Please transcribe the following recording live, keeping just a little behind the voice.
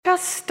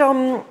Just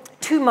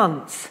 2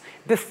 months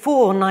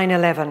before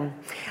 9/11,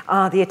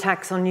 the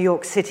attacks on New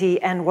York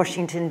City and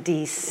Washington,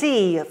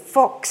 D.C.,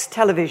 Fox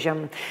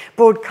Television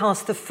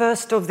broadcast the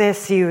first of their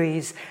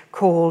series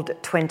called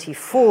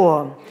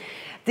 24.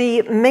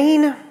 The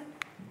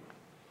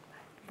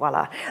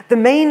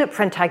main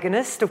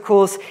protagonist, of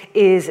course,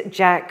 is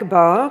Jack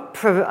Bauer,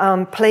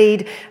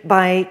 played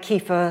by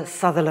Kiefer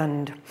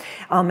Sutherland,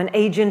 an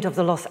agent of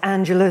the Los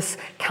Angeles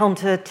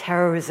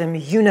Counterterrorism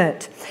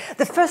Unit.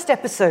 The first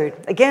episode,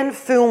 again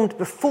filmed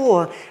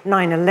before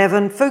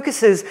 9/11,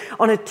 focuses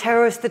on a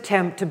terrorist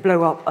attempt to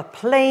blow up a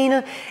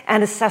plane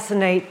and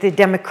assassinate the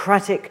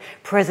Democratic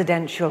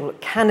presidential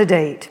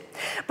candidate.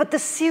 But the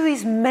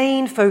series'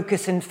 main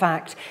focus, in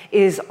fact,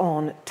 is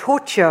on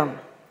torture.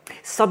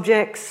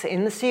 Subjects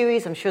in the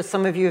series, I'm sure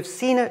some of you have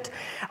seen it,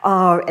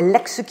 are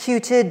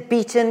electrocuted,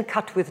 beaten,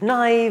 cut with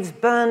knives,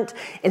 burnt,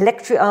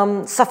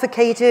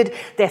 suffocated.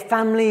 Their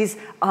families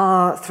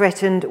are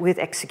threatened with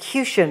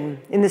execution.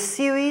 In the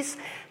series,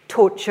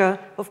 torture,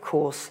 of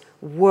course,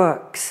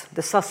 works.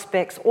 The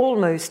suspects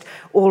almost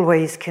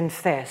always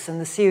confess.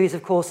 And the series,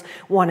 of course,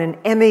 won an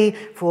Emmy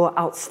for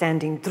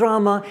Outstanding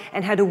Drama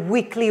and had a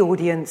weekly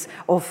audience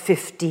of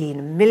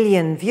 15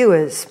 million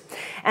viewers.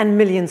 And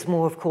millions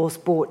more, of course,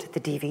 bought the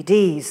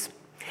DVDs.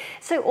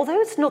 So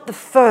although it's not the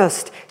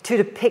first to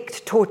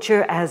depict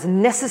torture as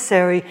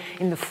necessary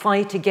in the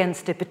fight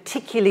against a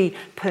particularly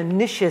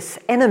pernicious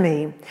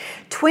enemy,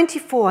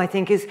 24, I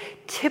think, is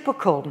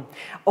typical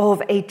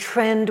of a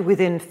trend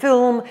within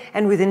film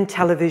and within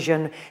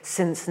television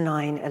since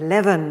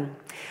 9/11.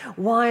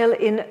 While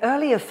in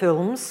earlier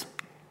films,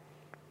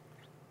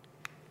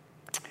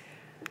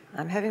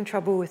 I'm having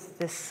trouble with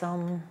this,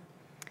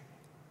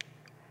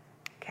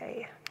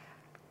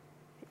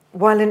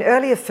 While in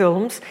earlier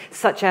films,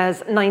 such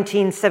as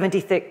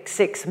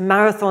 1976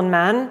 Marathon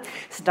Man,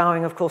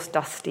 starring, of course,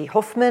 Dusty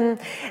Hoffman,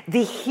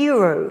 the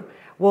hero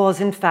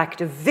was, in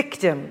fact, a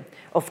victim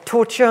of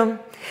torture,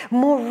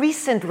 more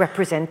recent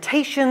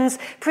representations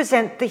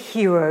present the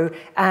hero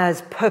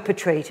as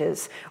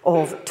perpetrators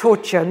of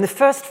torture. In the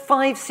first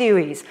 5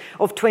 series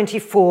of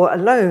 24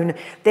 alone,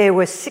 there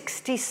were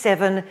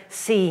 67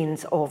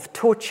 scenes of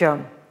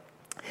torture.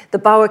 The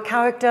Bauer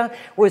character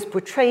was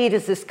portrayed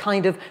as this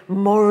kind of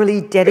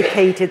morally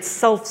dedicated,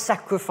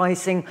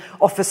 self-sacrificing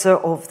officer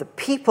of the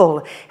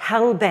people,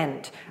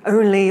 hell-bent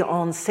only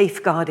on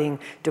safeguarding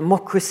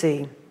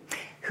democracy,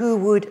 who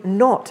would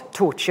not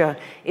torture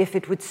if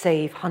it would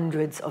save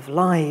hundreds of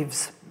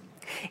lives.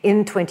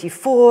 In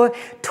 24,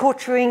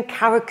 torturing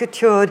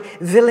caricatured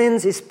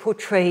villains is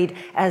portrayed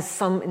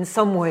as in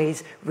some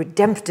ways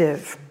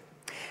redemptive.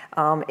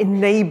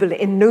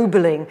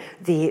 Ennobling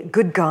the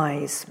good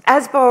guys.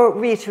 As Bauer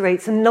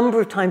reiterates a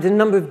number of times, in a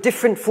number of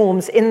different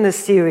forms in this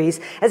series,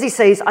 as he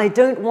says, I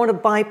don't want to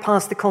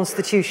bypass the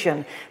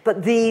Constitution,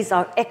 but these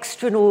are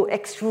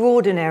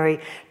extraordinary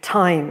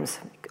times,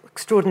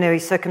 extraordinary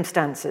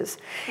circumstances.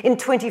 In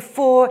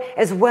 24,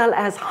 as well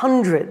as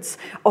hundreds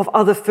of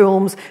other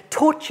films,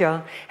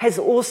 torture has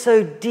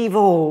also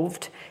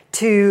devolved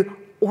to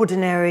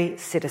ordinary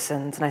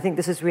citizens, and I think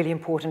this is really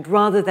important,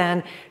 rather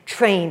than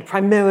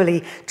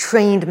primarily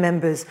trained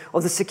members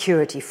of the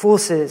security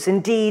forces.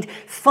 Indeed,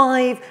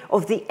 5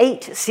 of the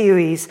 8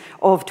 series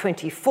of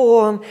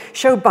 24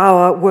 show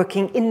Bauer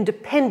working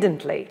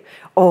independently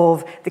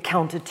of the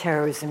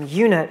counterterrorism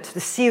unit. The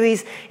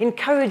series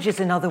encourages,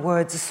 in other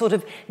words, a sort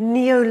of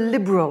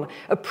neoliberal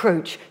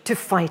approach to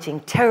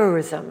fighting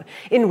terrorism,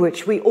 in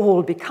which we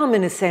all become,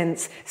 in a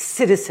sense,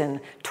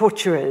 citizen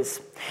torturers.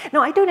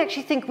 Now, I don't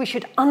actually think we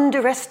should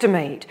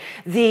underestimate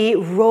the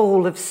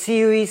role of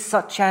series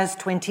such as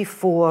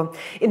 24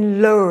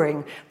 in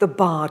lowering the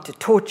bar to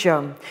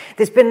torture.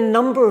 There's been a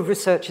number of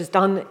researches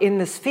done in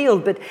this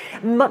field, but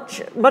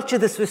much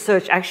of this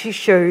research actually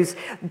shows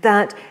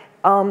that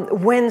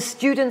when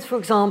students, for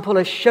example,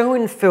 are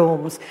shown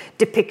films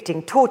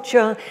depicting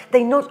torture,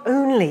 they not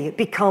only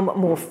become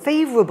more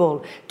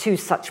favorable to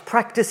such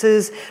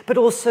practices, but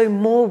also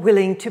more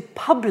willing to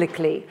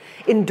publicly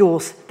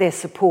endorse their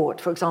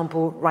support, for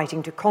example,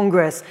 writing to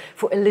Congress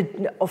for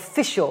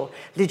official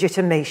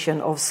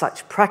legitimation of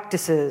such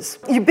practices.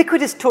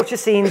 Ubiquitous torture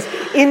scenes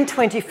in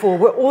 24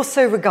 were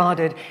also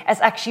regarded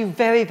as actually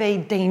very, very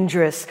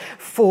dangerous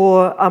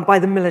by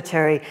the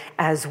military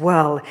as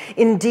well.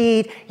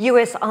 Indeed,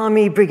 U.S. Army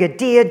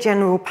Brigadier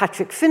General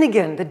Patrick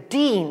Finnegan, the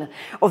Dean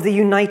of the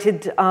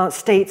United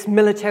States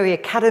Military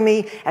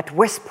Academy at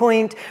West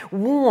Point,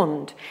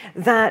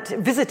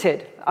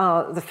 visited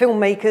the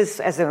filmmakers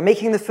as they were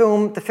making the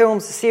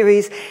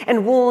series,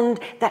 and warned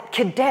that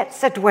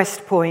cadets at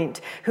West Point,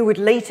 who would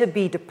later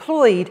be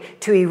deployed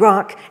to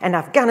Iraq and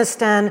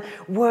Afghanistan,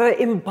 were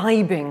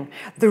imbibing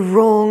the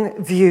wrong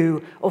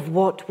view of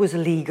what was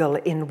legal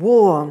in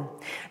war.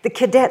 The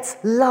cadets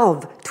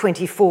love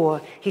 24,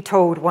 he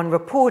told one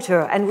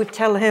reporter, and would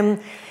tell him,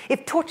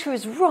 if torture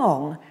is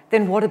wrong,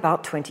 then what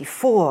about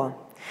 24?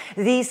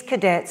 These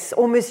cadets,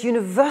 almost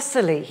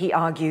universally, he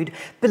argued,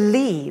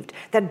 believed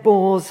that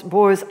Boer's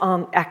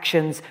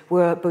actions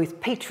were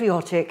both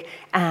patriotic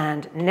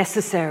and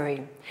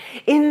necessary.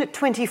 In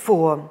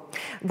 24,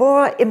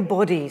 Bora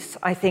embodies,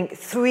 I think,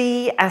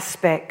 three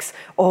aspects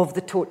of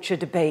the torture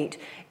debate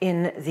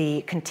in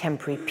the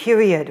contemporary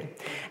period.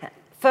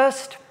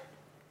 First,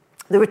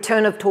 the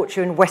return of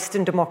torture in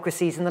Western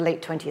democracies in the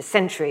late 20th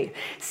century.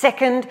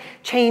 Second,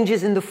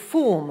 changes in the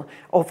form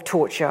of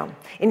torture,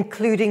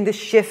 including the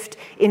shift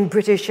in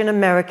British and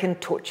American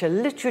torture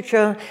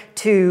literature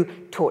to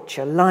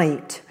torture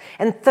light.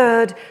 And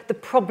third, the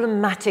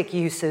problematic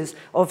uses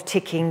of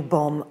ticking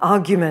bomb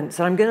arguments.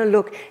 And I'm going to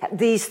look at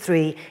these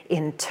three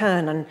in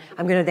turn, and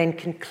I'm going to then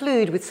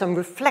conclude with some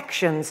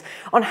reflections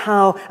on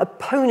how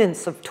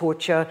opponents of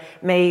torture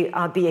may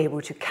be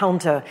able to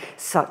counter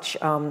such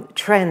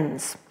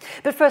trends.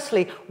 But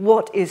firstly,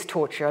 what is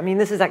torture? I mean,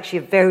 this is actually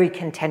a very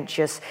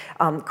contentious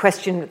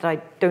question that I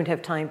don't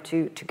have time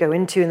to go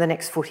into in the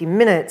next 40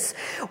 minutes,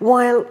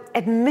 while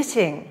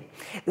admitting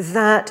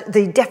that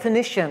the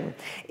definition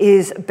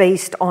is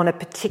based on a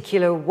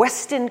particular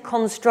Western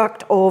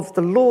construct of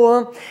the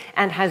law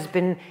and has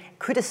been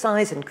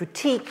criticized and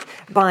critiqued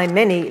by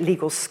many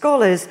legal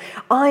scholars,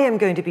 I am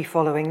going to be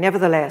following,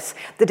 nevertheless,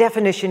 the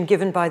definition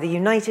given by the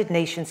United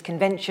Nations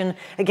Convention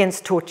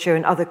Against Torture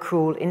and Other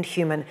Cruel,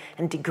 Inhuman,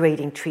 and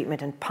Degrading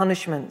Treatment and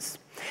Punishments.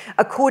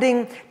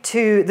 According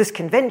to this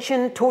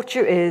convention,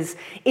 torture is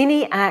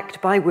any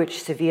act by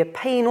which severe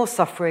pain or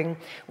suffering,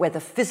 whether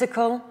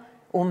physical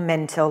or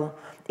mental,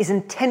 is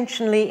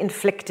intentionally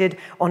inflicted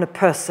on a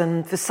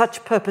person for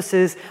such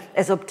purposes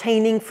as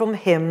obtaining from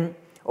him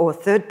or a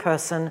third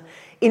person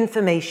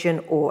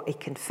information or a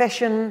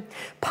confession,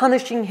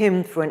 punishing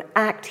him for an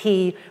act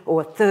he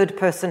or a third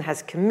person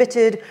has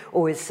committed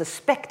or is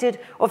suspected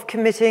of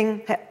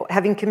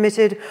having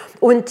committed,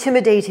 or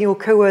intimidating or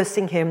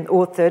coercing him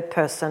or a third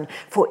person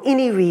for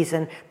any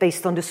reason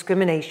based on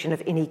discrimination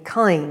of any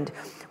kind,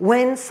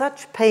 when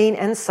such pain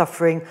and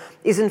suffering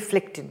is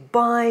inflicted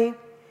by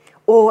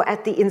or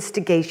at the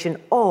instigation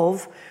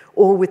of,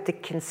 or with the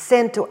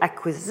consent or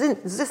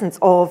acquiescence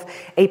of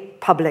a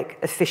public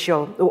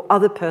official or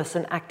other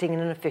person acting in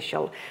an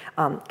official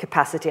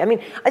capacity. I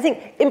mean, I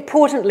think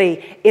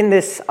importantly in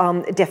this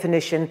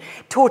definition,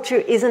 torture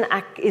is an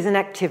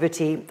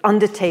activity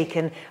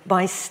undertaken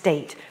by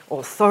state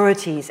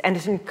authorities, and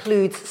it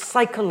includes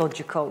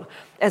psychological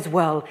as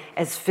well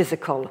as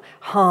physical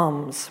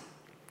harms.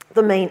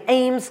 The main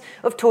aims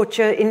of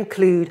torture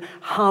include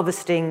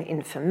harvesting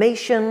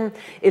information,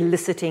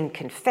 eliciting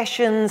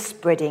confessions,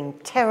 spreading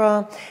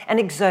terror, and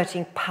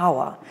exerting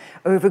power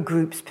over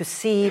groups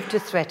perceived to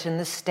threaten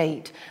the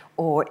state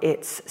or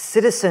its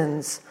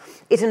citizens.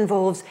 It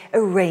involves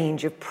a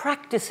range of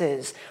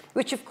practices,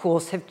 which of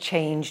course have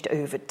changed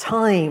over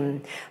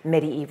time.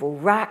 Medieval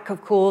rack,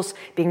 of course,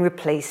 being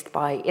replaced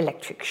by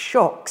electric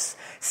shocks,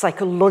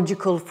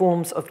 psychological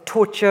forms of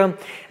torture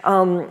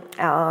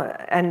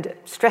and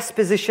stress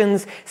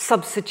positions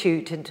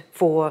substituted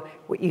for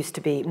what used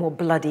to be more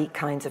bloody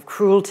kinds of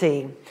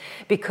cruelty.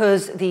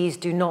 Because these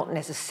do not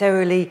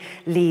necessarily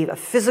leave a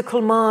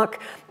physical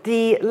mark,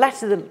 the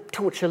latter, the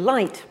torture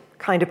light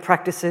kind of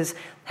practices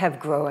have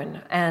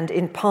grown, and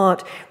in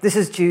part this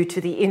is due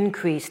to the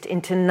increased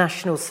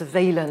international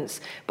surveillance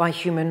by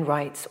human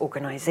rights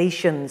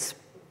organizations.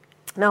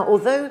 Now,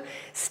 although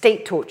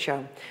state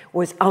torture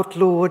was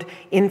outlawed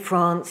in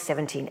France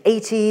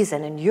 1780s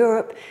and in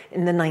Europe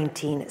in the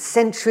 19th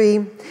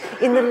century,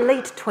 in the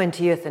late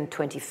 20th and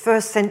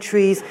 21st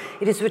centuries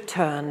it has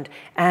returned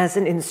as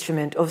an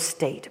instrument of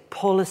state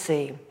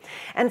policy.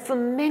 And for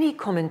many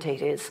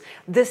commentators,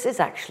 this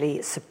is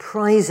actually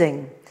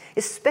surprising,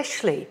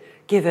 especially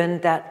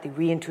given that the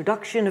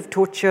reintroduction of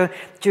torture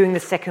during the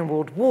Second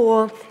World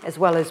War, as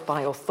well as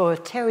by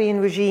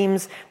authoritarian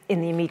regimes in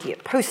the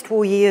immediate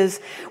post-war years,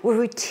 were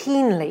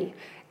routinely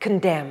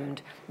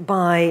condemned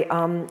by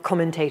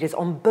commentators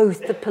on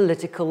both the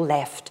political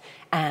left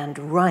and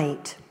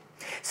right.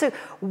 So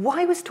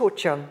why was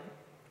torture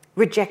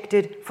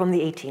rejected from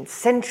the 18th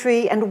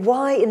century, and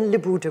why in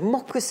liberal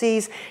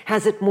democracies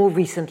has it more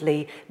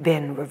recently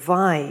been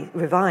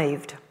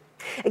revived?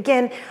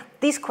 Again,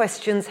 these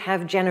questions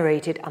have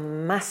generated a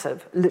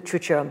massive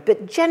literature,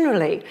 but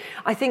generally,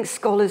 I think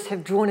scholars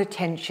have drawn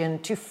attention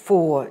to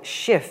four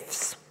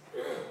shifts.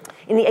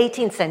 In the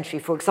 18th century,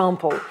 for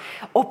example,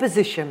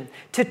 opposition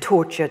to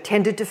torture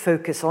tended to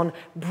focus on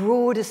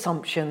broad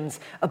assumptions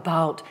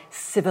about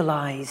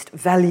civilized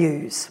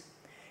values,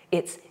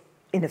 its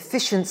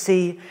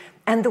inefficiency,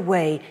 and the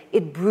way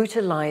it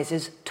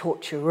brutalizes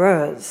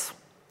torturers.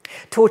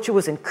 Torture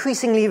was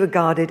increasingly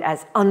regarded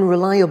as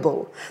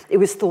unreliable. It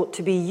was thought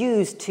to be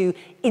used too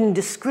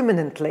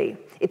indiscriminately.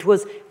 It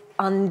was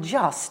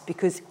unjust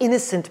because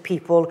innocent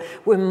people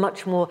were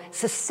much more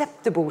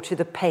susceptible to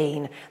the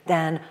pain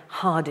than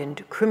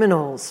hardened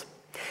criminals.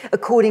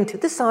 According to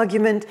this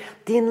argument,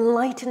 the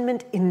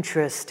Enlightenment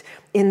interest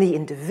in the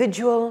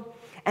individual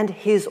and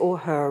his or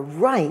her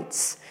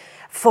rights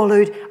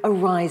followed a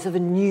rise of a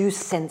new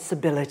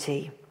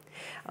sensibility,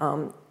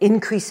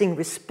 increasing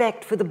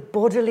respect for the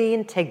bodily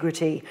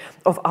integrity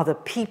of other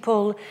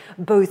people,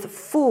 both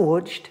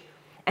forged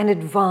and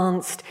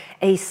advanced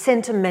a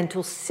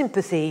sentimental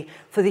sympathy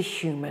for the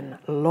human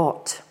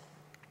lot.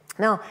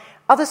 Now,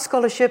 other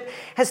scholarship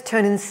has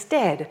turned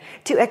instead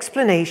to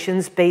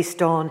explanations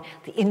based on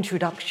the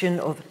introduction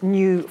of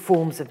new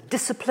forms of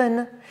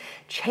discipline,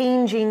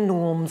 changing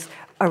norms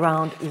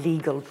around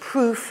legal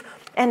proof,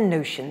 and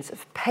notions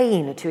of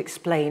pain to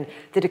explain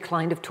the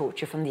decline of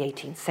torture from the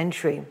 18th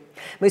century.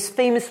 Most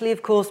famously,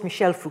 of course,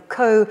 Michel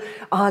Foucault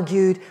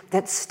argued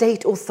that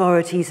state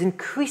authorities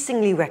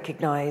increasingly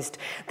recognized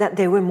that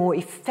there were more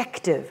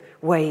effective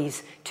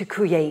ways to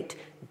create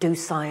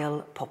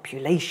docile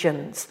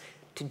populations,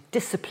 to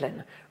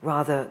discipline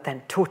rather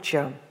than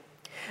torture.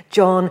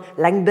 John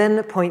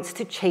Langben points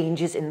to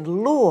changes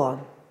in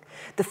law,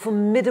 the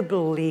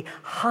formidably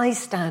high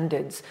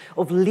standards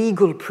of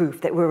legal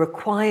proof that were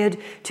required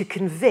to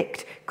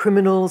convict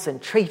criminals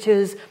and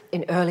traitors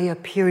in earlier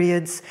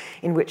periods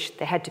in which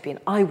there had to be an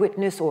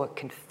eyewitness or a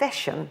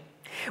confession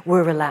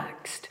were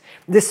relaxed.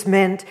 This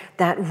meant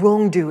that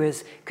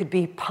wrongdoers could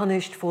be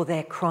punished for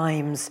their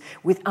crimes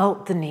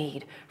without the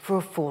need for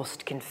a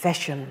forced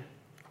confession.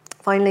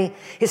 Finally,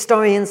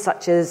 historians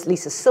such as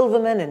Lisa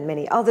Silverman and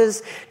many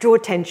others draw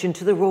attention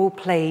to the role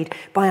played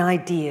by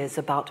ideas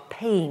about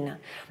pain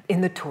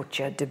in the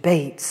torture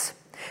debates.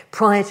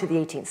 Prior to the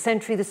 18th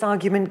century, this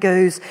argument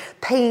goes,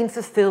 pain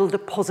fulfilled a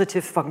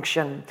positive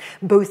function,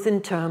 both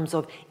in terms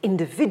of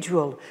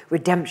individual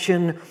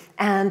redemption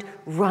and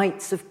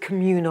rites of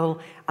communal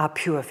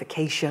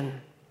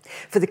purification.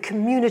 For the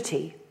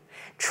community,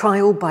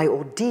 trial by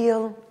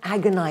ordeal,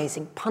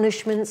 agonizing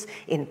punishments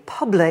in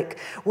public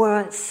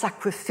were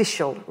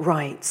sacrificial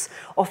rites,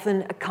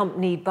 often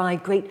accompanied by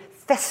great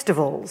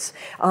festivals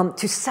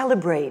to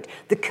celebrate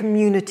the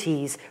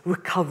community's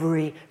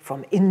recovery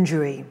from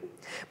injury.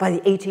 By the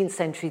 18th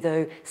century,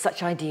 though,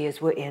 such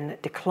ideas were in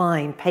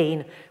decline.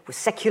 Pain was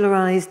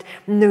secularized,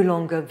 no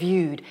longer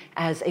viewed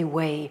as a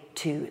way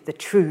to the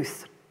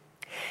truth.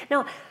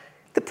 Now,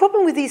 the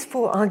problem with these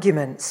four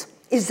arguments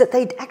is that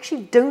they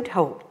actually don't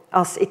help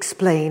us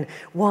explain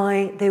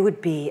why there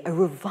would be a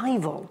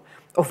revival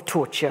of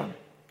torture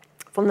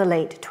from the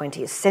late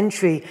 20th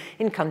century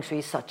in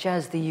countries such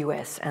as the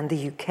US and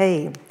the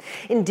UK.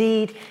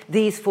 Indeed,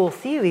 these four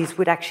theories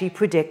would actually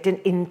predict an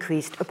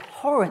increased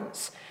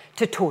abhorrence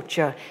to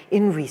torture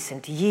in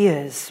recent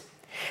years.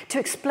 To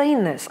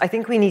explain this, I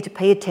think we need to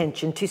pay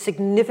attention to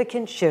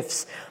significant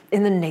shifts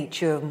in the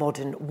nature of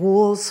modern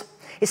wars,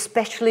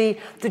 especially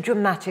the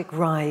dramatic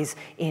rise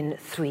in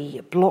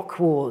 3 block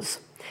wars,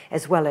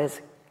 as well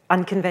as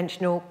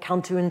unconventional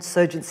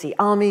counterinsurgency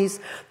armies,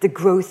 the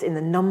growth in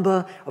the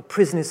number of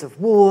prisoners of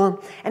war,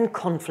 and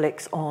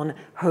conflicts on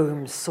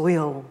home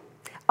soil.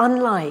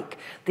 Unlike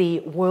the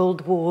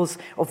world wars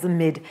of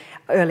the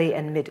early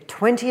and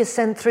mid-20th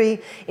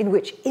century, in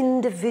which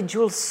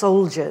individual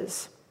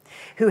soldiers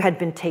who had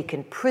been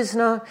taken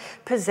prisoner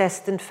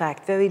possessed, in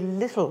fact, very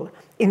little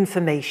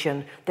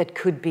information that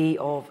could be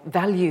of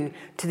value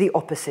to the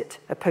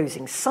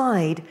opposing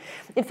side.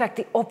 In fact,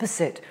 the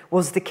opposite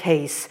was the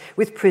case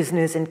with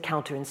prisoners in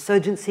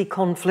counterinsurgency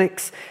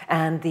conflicts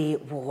and the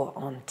war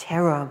on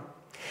terror.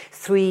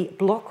 3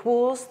 block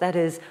wars, that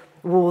is,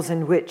 wars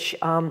in which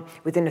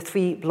within a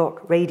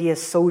 3-block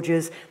radius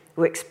soldiers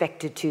were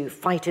expected to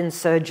fight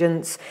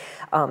insurgents,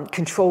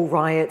 control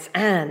riots,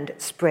 and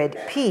spread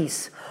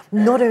peace,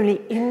 not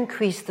only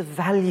increased the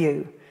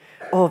value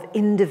of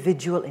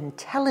individual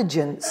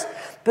intelligence,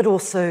 but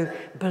also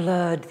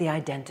blurred the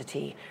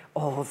identity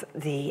of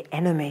the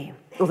enemy.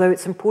 Although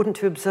it's important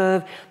to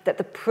observe that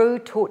the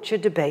pro-torture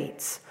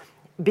debates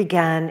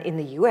began in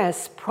the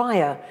US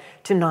prior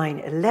to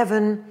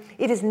 9/11,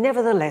 it is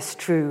nevertheless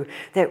true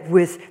that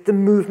with the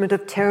movement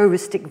of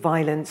terroristic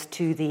violence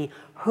to the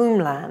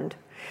homeland,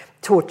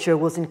 torture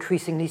was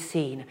increasingly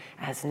seen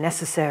as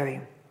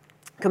necessary.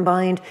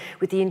 Combined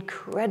with the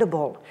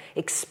incredible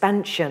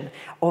expansion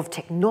of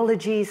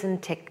technologies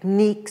and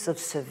techniques of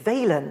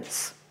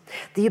surveillance,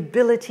 the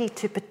ability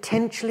to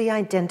potentially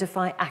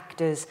identify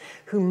actors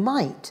who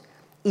might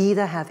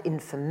either have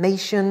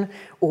information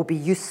or be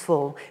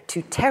useful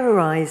to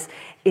terrorize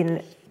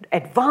in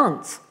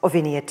advance of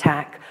any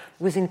attack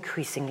was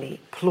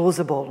increasingly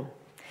plausible.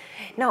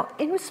 Now,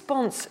 in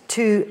response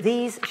to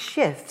these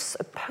shifts,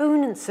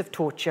 opponents of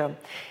torture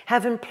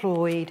began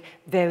employing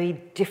very,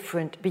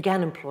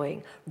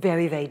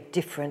 very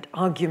different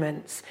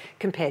arguments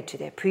compared to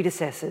their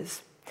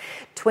predecessors.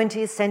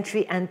 20th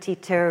century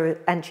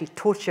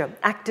anti-torture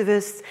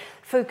activists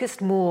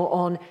focused more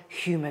on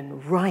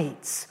human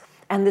rights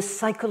and the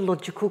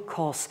psychological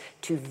costs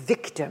to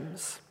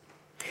victims.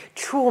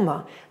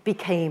 Trauma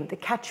became the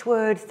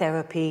catchword,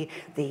 therapy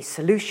the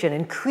solution,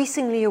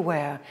 increasingly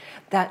aware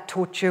that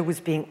torture was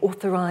being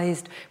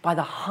authorized by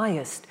the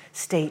highest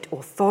state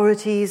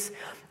authorities.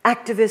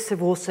 Activists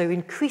have also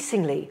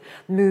increasingly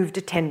moved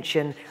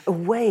attention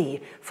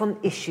away from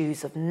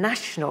issues of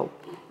national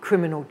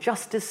criminal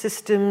justice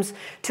systems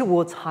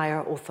towards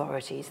higher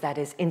authorities, that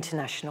is,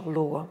 international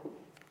law.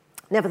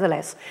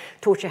 Nevertheless,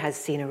 torture has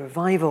seen a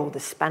revival. The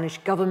Spanish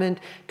government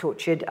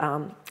tortured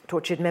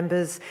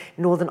members,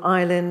 Northern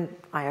Ireland,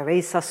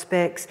 IRA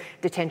suspects,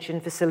 detention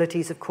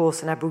facilities, of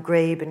course, in Abu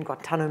Ghraib and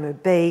Guantanamo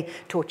Bay,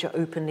 torture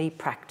openly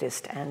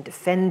practiced and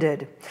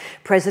defended.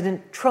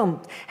 President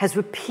Trump has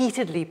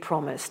repeatedly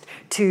promised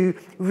to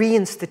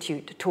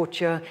reinstitute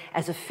torture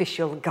as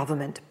official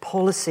government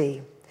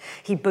policy.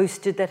 He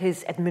boasted that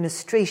his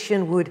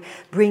administration would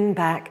bring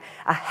back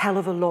a hell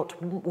of a lot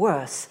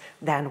worse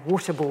than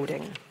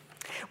waterboarding.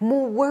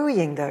 More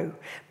worrying, though,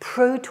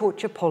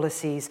 pro-torture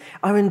policies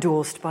are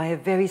endorsed by a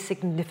very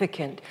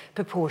significant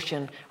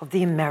proportion of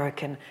the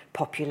American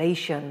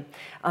population.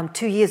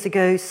 2 years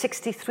ago,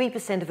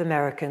 63% of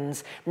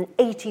Americans and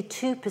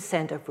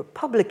 82% of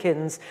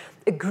Republicans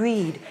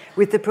agreed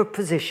with the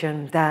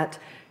proposition that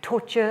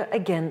torture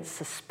against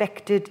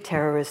suspected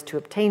terrorists to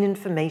obtain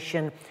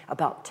information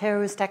about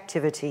terrorist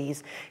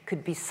activities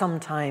could be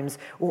sometimes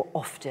or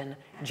often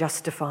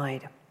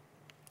justified.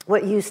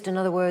 What used, in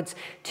other words,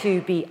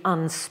 to be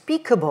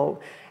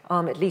unspeakable,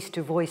 at least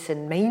to voice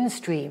in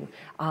mainstream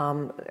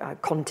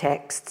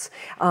contexts,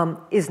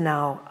 is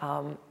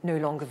now no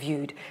longer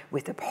viewed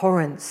with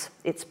abhorrence.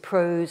 Its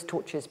pros,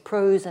 torture's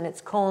pros and its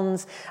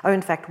cons are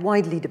in fact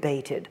widely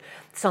debated,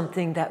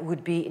 something that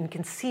would be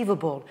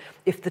inconceivable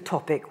if the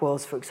topic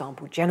was, for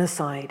example,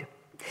 genocide.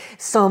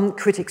 Some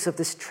critics of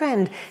this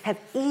trend have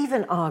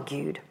even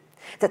argued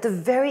that the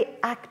very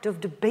act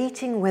of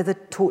debating whether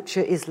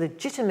torture is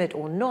legitimate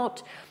or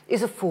not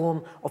is a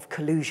form of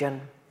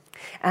collusion.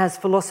 As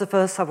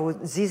philosopher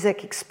Slavoj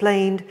Žižek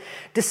explained,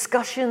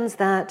 discussions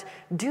that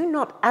do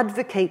not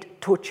advocate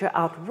torture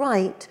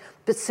outright,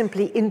 but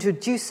simply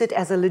introduce it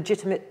as a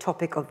legitimate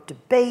topic of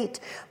debate,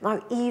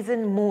 are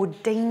even more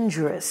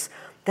dangerous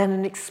than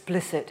an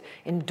explicit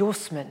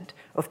endorsement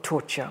of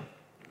torture.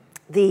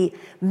 The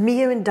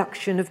mere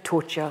induction of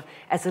torture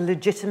as a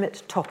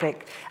legitimate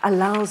topic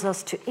allows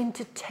us to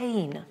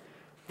entertain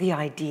the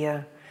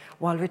idea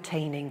while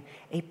retaining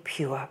a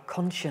pure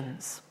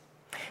conscience.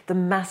 The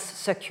mass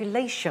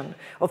circulation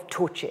of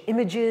torture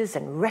images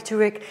and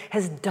rhetoric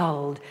has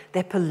dulled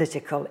their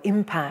political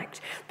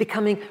impact,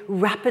 becoming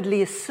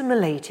rapidly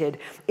assimilated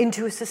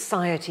into a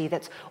society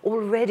that's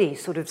already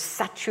sort of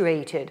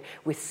saturated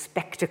with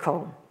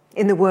spectacle.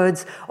 In the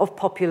words of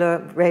popular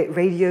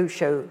radio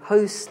show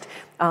host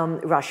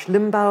Rush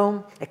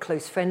Limbaugh, a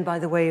close friend, by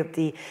the way, of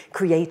the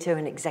creator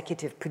and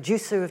executive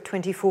producer of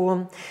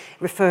 24,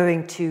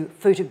 referring to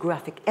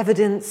photographic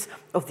evidence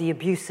of the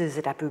abuses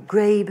at Abu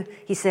Ghraib,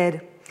 he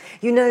said,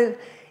 "You know,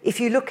 if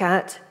you look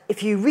at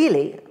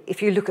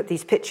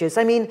these pictures,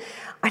 I mean,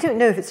 I don't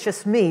know if it's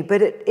just me,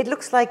 but it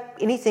looks like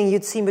anything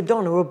you'd see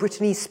Madonna or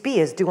Britney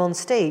Spears do on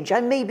stage.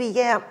 And maybe,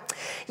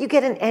 you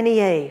get an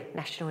NEA,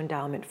 National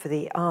Endowment for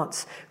the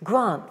Arts,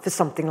 grant for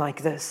something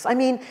like this. I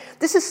mean,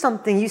 this is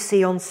something you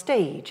see on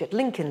stage at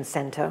Lincoln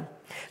Center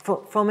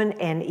from an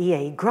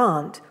NEA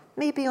grant,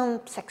 maybe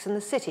on Sex and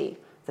the City,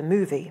 the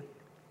movie."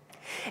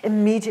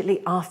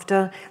 Immediately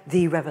after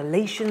the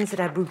revelations at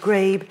Abu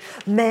Ghraib,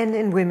 men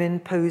and women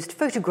posed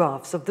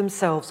photographs of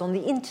themselves on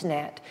the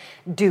internet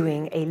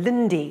doing a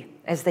Lindy,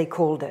 as they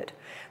called it.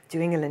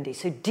 Doing a Lindy.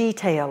 So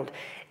detailed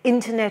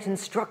internet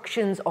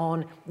instructions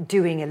on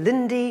doing a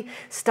Lindy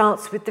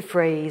starts with the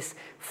phrase,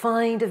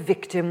 "Find a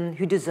victim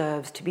who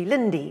deserves to be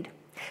Lindied.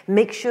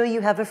 Make sure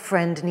you have a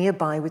friend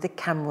nearby with a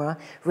camera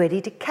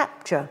ready to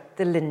capture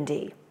the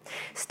Lindy.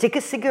 Stick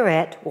a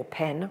cigarette or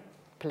pen,"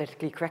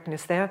 politically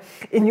correctness there,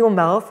 "in your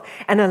mouth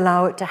and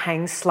allow it to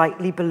hang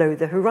slightly below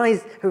the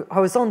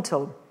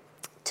horizontal.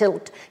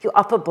 Tilt your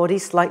upper body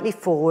slightly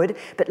forward,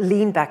 but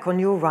lean back on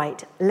your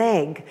right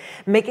leg.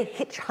 Make a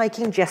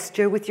hitchhiking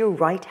gesture with your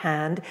right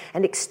hand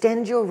and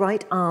extend your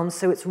right arm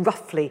so it's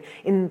roughly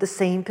in the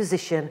same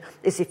position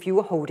as if you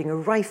were holding a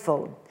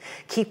rifle.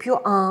 Keep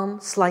your arm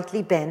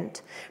slightly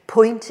bent,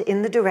 point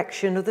in the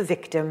direction of the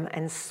victim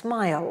and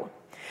smile."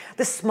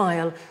 The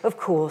smile, of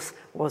course,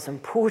 was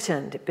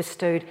important. It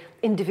bestowed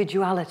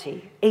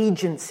individuality,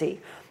 agency,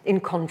 in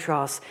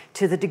contrast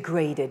to the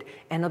degraded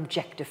and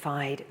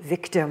objectified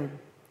victim.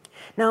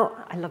 Now,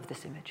 I love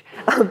this image.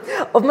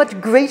 Of much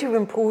greater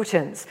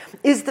importance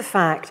is the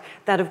fact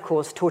that, of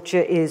course,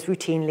 torture is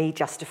routinely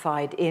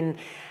justified in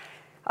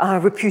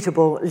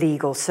reputable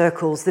legal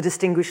circles. The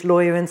distinguished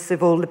lawyer and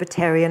civil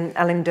libertarian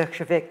Alan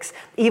Dershowitz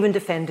even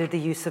defended the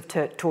use of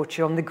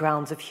torture on the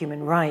grounds of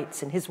human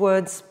rights. In his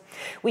words,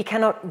 "We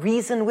cannot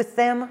reason with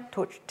them,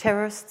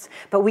 terrorists,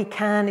 but we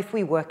can, if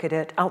we work at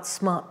it,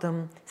 outsmart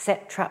them,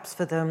 set traps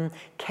for them,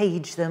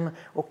 cage them,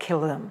 or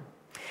kill them."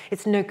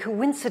 It's no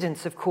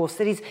coincidence, of course,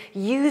 that he's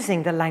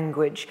using the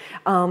language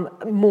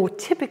more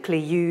typically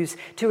used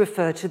to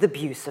refer to the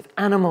abuse of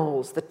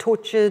animals. The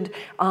tortured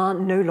are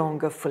no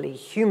longer fully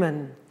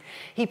human.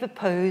 He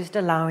proposed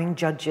allowing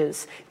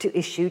judges to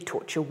issue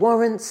torture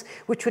warrants,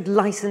 which would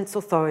license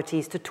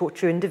authorities to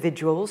torture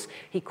individuals,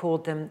 he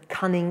called them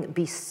cunning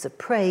beasts of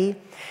prey,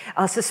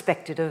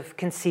 suspected of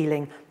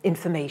concealing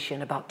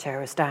information about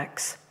terrorist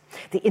acts.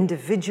 The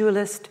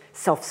individualist,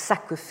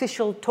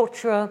 self-sacrificial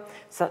torturer,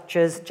 such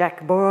as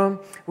Jack Bauer,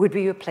 would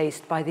be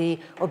replaced by the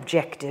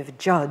objective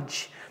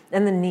judge,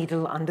 and the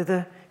needle under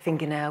the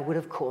fingernail would,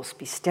 of course,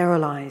 be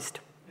sterilized.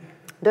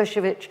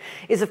 Dershowitz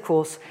is, of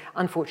course,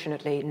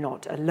 unfortunately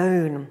not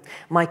alone.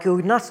 Michael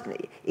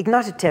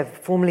Ignatieff,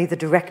 formerly the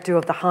director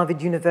of the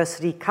Harvard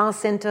University Carr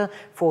Center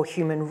for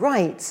Human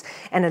Rights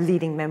and a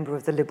leading member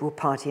of the Liberal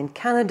Party in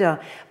Canada,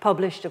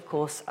 published, of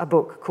course, a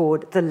book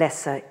called The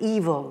Lesser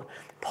Evil,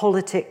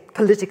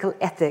 Political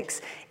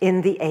Ethics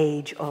in the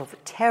Age of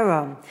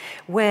Terror,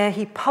 where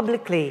he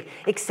publicly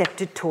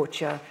accepted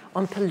torture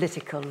on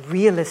political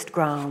realist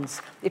grounds.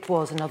 It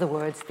was, in other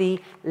words, the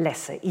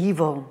lesser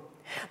evil.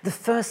 The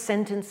first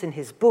sentence in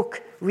his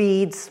book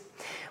reads,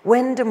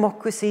 "When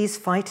democracies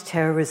fight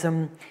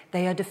terrorism,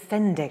 they are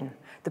defending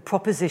the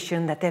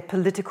proposition that their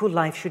political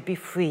life should be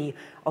free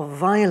of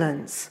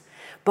violence.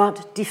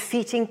 But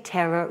defeating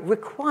terror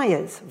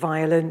requires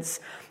violence.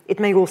 It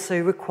may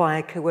also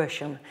require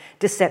coercion,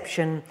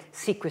 deception,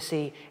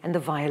 secrecy, and the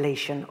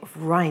violation of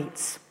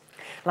rights."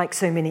 Like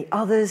so many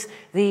others,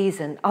 these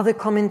and other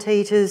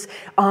commentators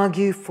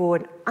argue for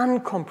an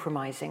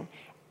uncompromising,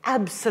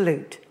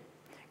 absolute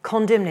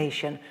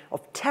condemnation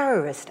of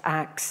terrorist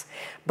acts,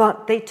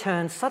 but they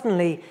turn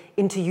suddenly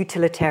into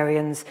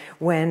utilitarians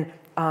when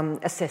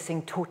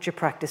assessing torture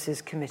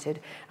practices committed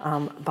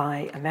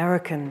by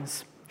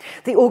Americans.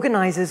 The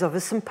organizers of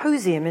a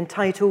symposium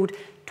entitled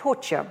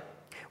Torture,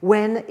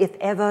 When, If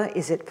Ever,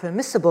 Is It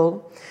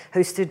Permissible?,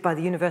 hosted by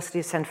the University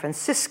of San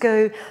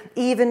Francisco,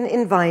 even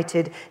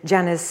invited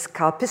Janis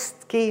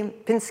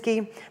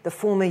Karpinski, the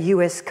former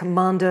US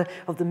commander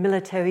of the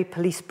military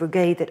police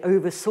brigade that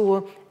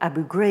oversaw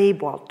Abu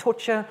Ghraib while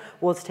torture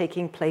was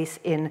taking place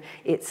in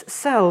its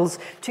cells,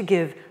 to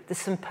give the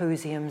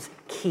symposium's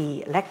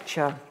key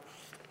lecture.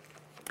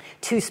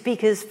 Two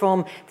speakers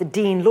from the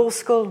Dean Law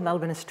School,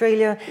 Melbourne,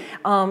 Australia,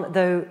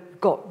 though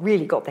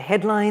really got the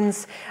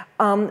headlines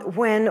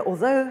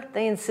although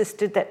they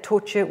insisted that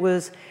torture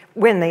was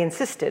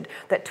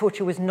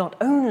not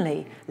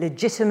only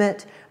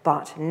legitimate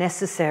but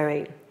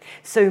necessary.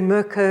 So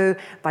Mirko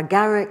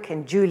Bagaric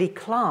and Julie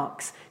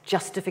Clark's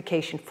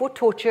justification for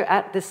torture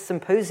at this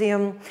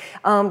symposium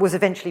was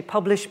eventually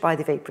published by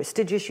the very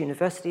prestigious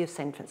University of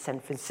San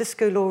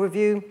Francisco Law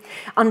Review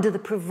under the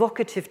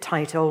provocative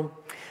title,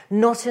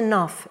 "Not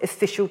Enough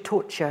Official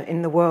Torture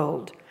in the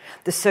World: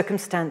 The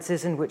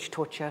Circumstances in Which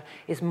Torture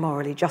is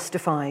Morally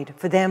Justified."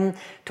 For them,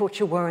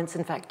 torture warrants,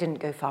 in fact, didn't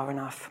go far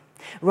enough.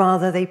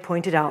 Rather, they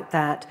pointed out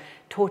that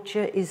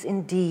torture is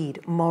indeed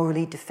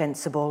morally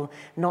defensible,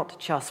 not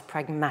just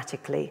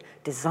pragmatically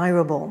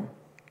desirable.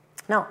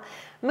 Now,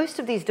 most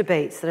of these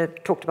debates that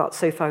I've talked about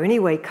so far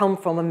anyway come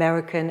from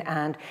American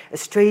and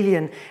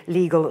Australian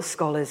legal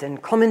scholars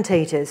and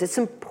commentators. It's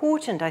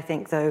important, I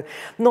think, though,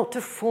 not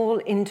to fall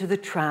into the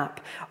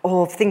trap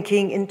of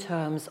thinking in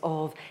terms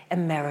of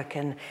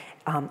American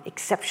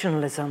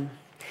exceptionalism.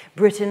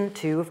 Britain,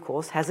 too, of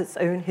course, has its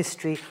own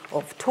history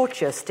of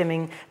torture,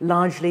 stemming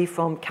largely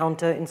from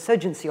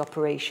counterinsurgency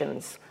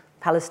operations.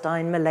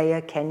 Palestine,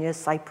 Malaya, Kenya,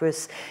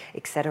 Cyprus,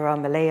 etc.,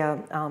 Malaya,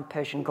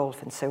 Persian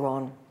Gulf, and so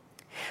on.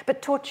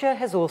 But torture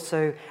has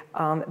also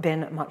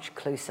been much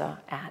closer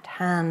at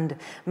hand,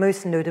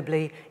 most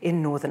notably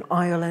in Northern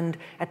Ireland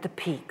at the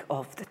peak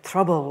of the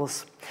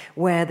Troubles,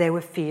 where there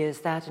were fears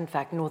that, in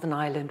fact, Northern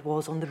Ireland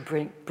was on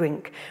the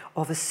brink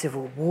of a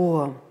civil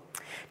war.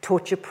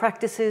 Torture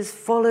practices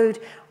followed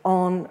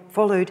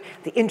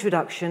the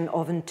introduction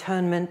of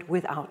internment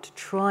without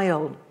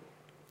trial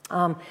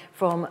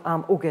from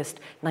August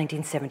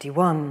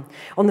 1971.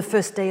 On the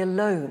first day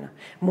alone,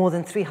 more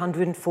than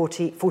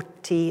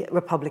 340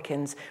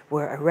 Republicans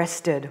were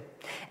arrested.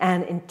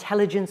 An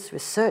intelligence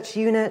research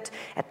unit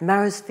at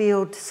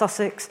Maresfield,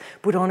 Sussex,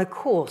 put on a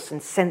course in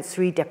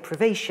sensory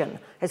deprivation,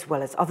 as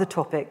well as other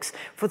topics,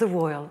 for the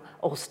Royal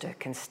Ulster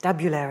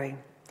Constabulary.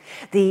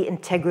 The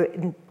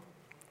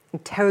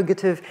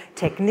interrogative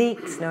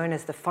techniques known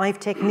as the 5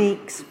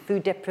 techniques: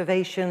 food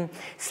deprivation,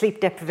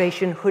 sleep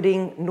deprivation,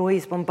 hooding,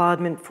 noise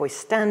bombardment, voice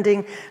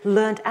standing,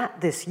 learnt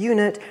at this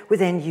unit were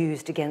then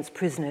used against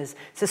prisoners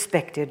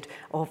suspected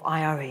of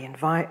IRA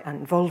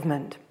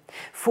involvement.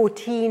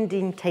 14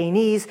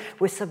 detainees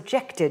were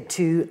subjected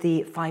to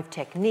the 5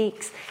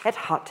 techniques at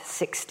Hut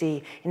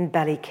 60 in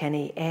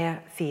Ballykenny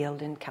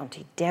Airfield in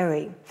County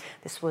Derry.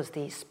 This was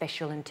the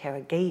Special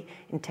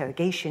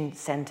Interrogation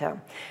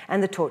Centre,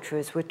 and the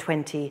torturers were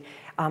 20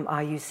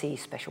 RUC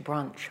Special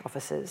Branch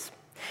officers.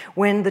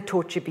 When the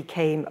torture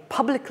became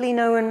publicly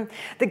known,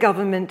 the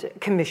government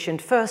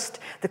commissioned first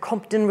the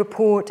Compton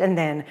Report and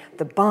then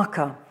the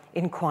Barker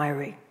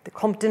Inquiry. The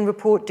Compton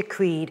Report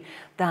decreed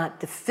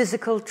that the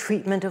physical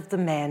treatment of the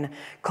men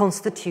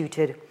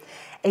constituted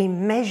a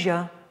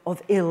measure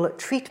of ill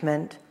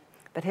treatment,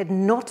 but had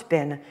not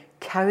been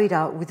carried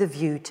out with a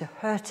view to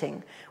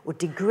hurting or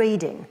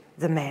degrading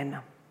the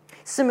men.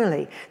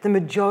 Similarly, the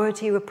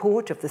majority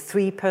report of the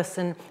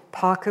 3-person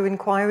Parker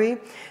Inquiry,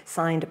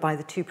 signed by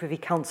the 2 Privy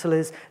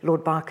Councillors,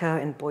 Lord Barker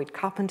and Boyd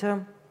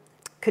Carpenter,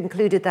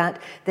 concluded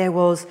that there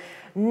was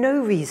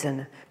no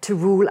reason to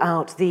rule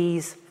out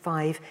these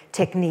 5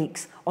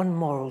 techniques on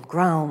moral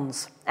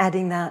grounds,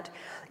 adding that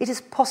it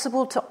is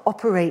possible to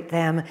operate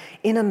them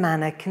in a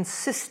manner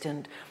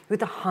consistent with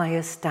the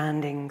higher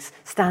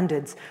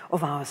standards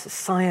of our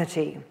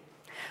society.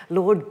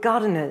 Lord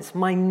Gardiner's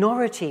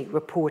minority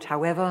report,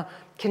 however,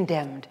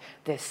 condemned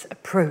this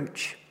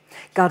approach.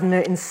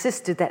 Gardiner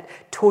insisted that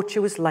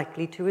torture was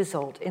likely to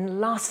result in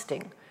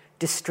lasting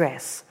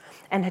distress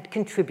and had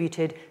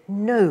contributed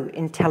no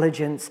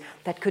intelligence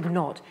that could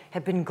not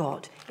have been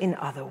got in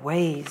other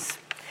ways.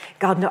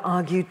 Gardiner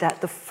argued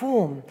that the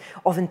form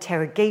of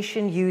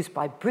interrogation used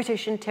by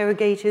British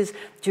interrogators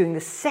during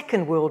the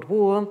Second World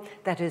War,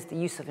 that is, the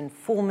use of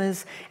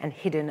informers and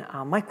hidden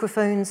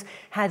microphones,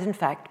 had in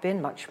fact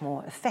been much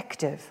more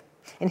effective.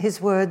 In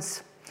his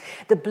words,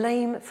 "The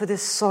blame for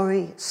this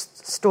sorry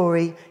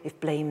story, if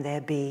blame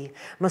there be,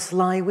 must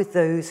lie with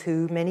those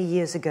who, many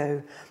years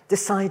ago,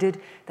 decided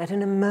that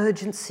in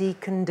emergency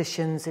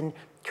conditions in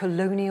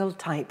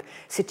colonial-type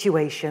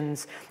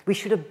situations, we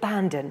should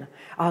abandon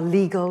our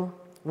legal,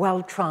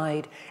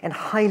 well-tried and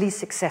highly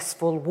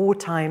successful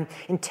wartime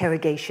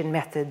interrogation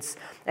methods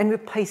and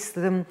replace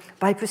them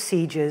by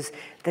procedures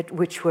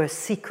which were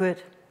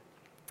secret,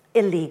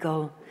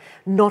 illegal,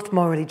 not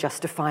morally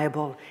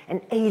justifiable,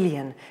 and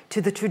alien to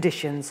the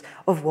traditions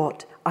of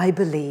what I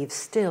believe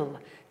still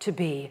to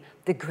be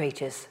the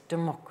greatest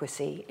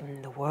democracy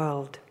in the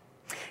world."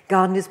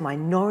 Gardiner's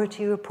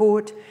minority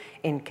report,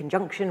 in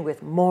conjunction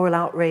with moral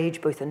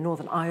outrage both in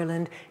Northern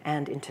Ireland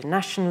and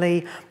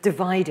internationally,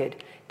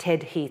 divided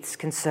Ted Heath's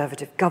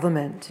Conservative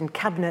government. In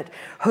Cabinet,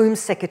 Home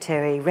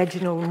Secretary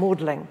Reginald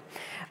Maudling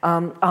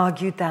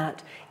argued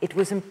that it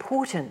was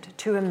important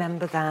to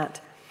remember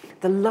that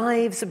the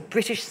lives of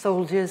British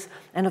soldiers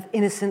and of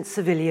innocent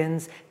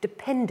civilians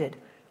depended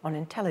on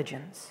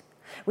intelligence.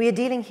 We are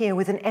dealing here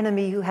with an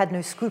enemy who had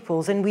no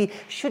scruples, and we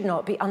should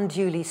not be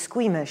unduly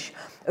squeamish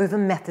over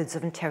methods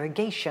of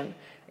interrogation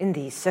in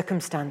these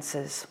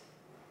circumstances.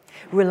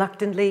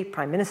 Reluctantly,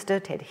 Prime Minister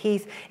Ted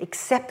Heath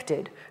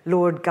accepted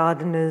Lord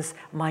Gardiner's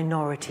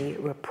minority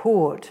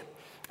report.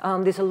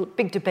 There's a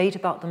big debate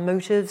about the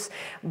motives,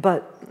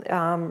 but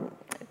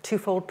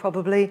twofold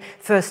probably.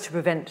 First, to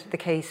prevent the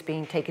case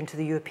being taken to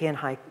the European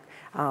High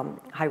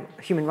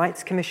Human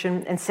Rights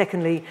Commission, and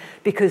secondly,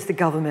 because the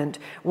government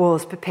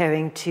was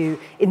preparing to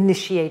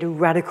initiate a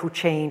radical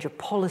change of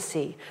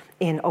policy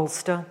in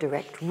Ulster,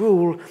 direct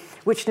rule,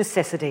 which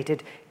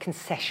necessitated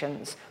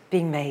concessions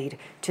being made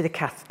to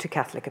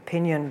Catholic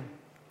opinion.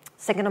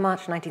 2nd of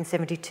March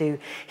 1972,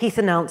 Heath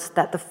announced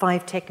that the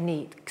 5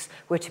 techniques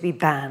were to be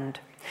banned.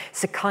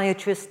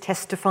 Psychiatrists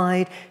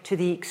testified to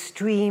the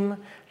extreme,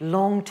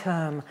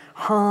 long-term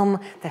harm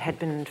that had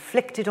been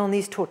inflicted on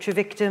these torture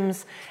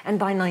victims, and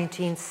by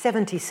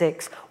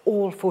 1976,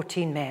 all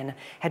 14 men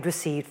had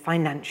received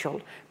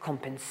financial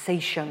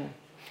compensation.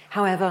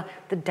 However,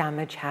 the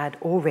damage had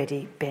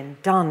already been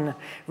done.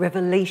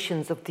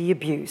 Revelations of the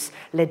abuse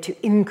led to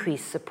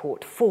increased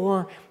support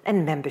for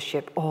and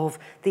membership of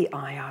the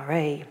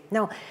IRA.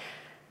 Now,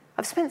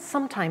 I've spent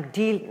some time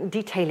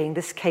detailing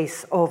this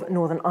case of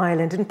Northern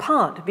Ireland, in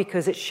part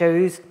because it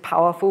shows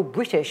powerful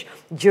British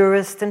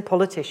jurists and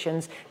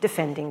politicians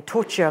defending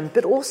torture,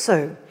 but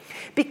also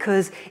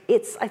because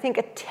it's, I think,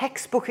 a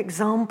textbook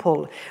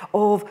example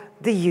of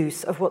the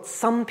use of what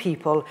some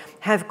people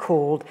have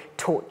called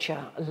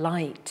torture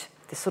light,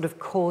 this sort of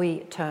coy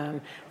term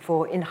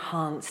for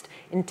enhanced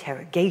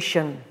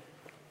interrogation.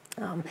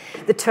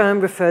 The term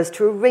refers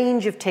to a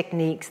range of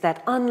techniques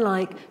that,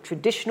 unlike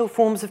traditional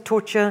forms of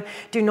torture,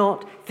 do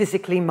not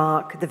physically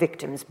mark the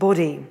victim's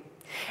body.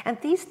 And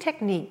these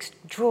techniques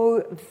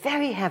draw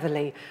very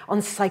heavily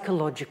on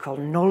psychological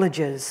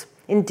knowledges.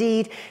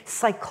 Indeed,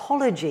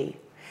 psychology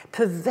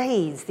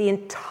pervades the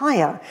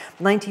entire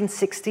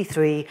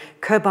 1963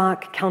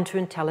 Kerbach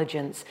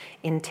Counterintelligence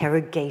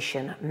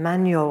Interrogation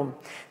Manual,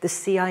 the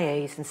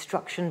CIA's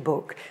instruction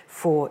book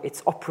for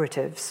its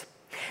operatives.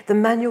 The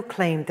manual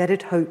claimed that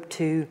it hoped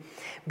to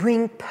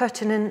bring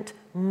pertinent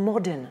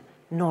modern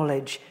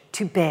knowledge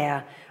to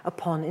bear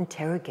upon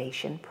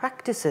interrogation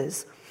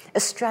practices, a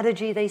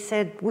strategy, they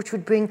said, which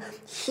would bring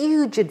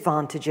huge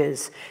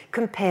advantages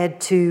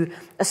compared to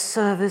a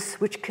service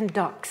which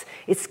conducts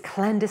its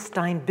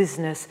clandestine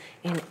business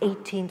in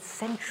 18th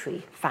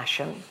century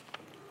fashion.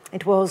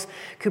 It was,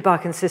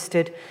 Kerbach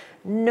insisted,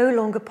 no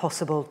longer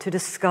possible to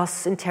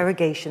discuss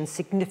interrogation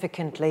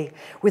significantly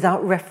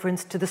without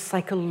reference to the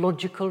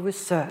psychological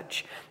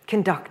research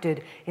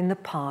conducted in the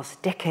past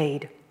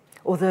decade,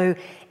 although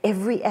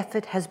every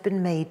effort has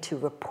been made to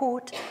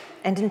report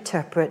and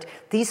interpret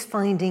these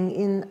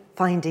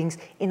findings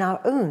in our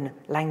own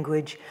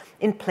language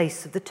in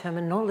place of the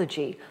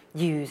terminology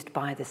used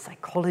by the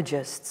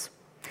psychologists.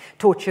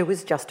 Torture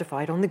was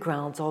justified on the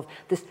grounds of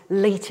this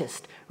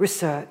latest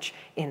research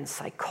in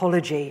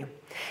psychology.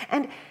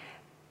 And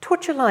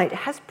torture light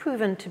has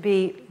proven to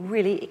be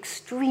really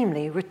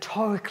extremely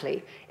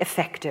rhetorically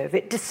effective.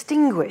 It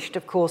distinguished,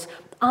 of course,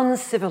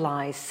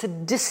 uncivilized,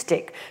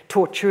 sadistic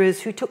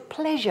torturers who took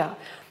pleasure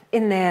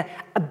in their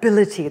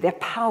ability, their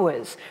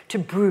powers to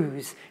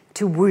bruise,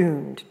 to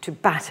wound, to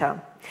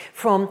batter,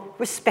 from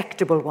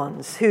respectable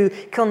ones who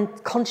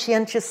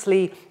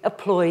conscientiously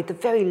employed the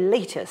very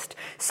latest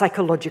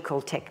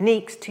psychological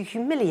techniques to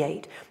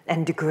humiliate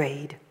and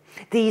degrade.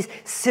 These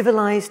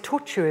civilized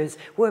torturers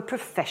were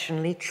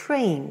professionally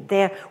trained.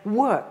 Their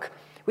work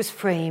was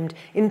framed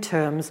in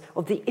terms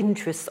of the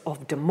interests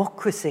of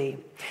democracy.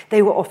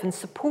 They were often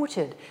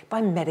supported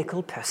by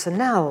medical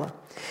personnel.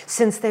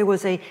 Since there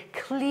was a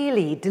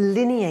clearly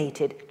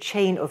delineated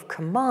chain of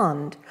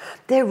command,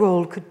 their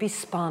role could be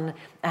spun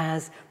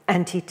as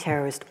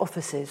anti-terrorist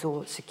officers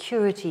or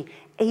security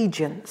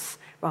agents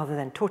rather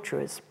than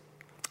torturers.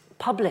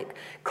 Public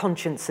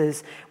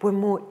consciences were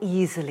more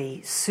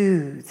easily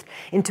soothed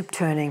into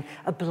turning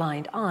a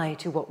blind eye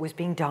to what was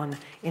being done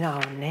in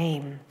our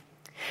name.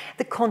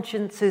 The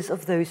consciences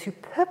of those who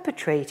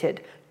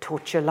perpetrated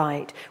torture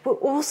light were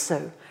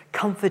also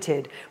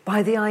comforted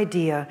by the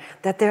idea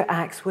that their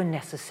acts were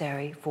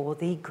necessary for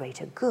the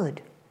greater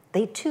good.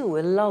 They too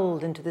were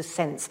lulled into the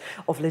sense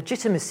of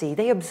legitimacy.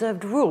 They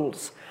observed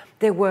rules.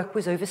 Their work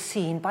was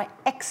overseen by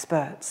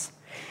experts,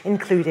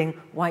 including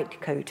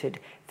white-coated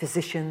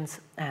physicians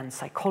and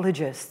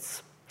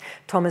psychologists.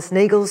 Thomas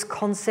Nagel's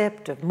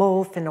concept of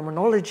moral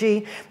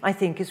phenomenology, I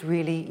think, is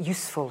really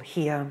useful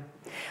here.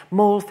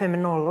 Moral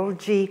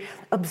phenomenology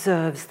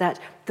observes that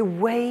the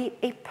way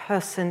a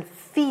person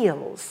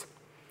feels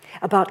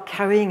about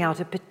carrying out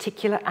a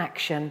particular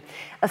action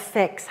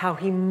affects how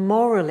he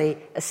morally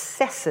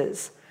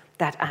assesses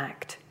that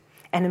act.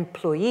 An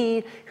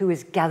employee who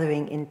is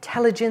gathering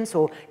intelligence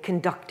or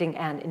conducting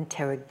an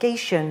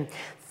interrogation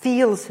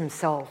feels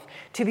himself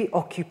to be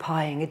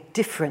occupying a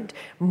different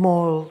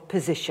moral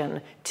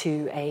position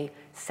to a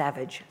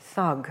savage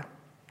thug.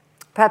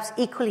 Perhaps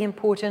equally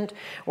important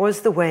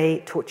was the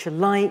way torture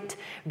light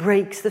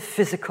breaks the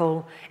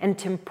physical and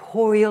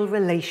temporal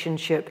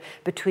relationship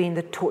between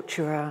the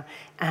torturer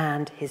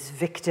and his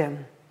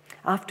victim.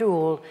 After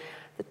all,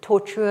 the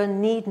torturer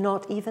need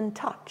not even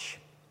touch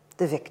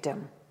the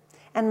victim,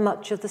 and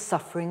much of the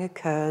suffering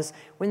occurs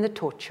when the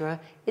torturer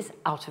is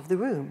out of the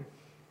room.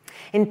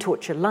 In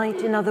torture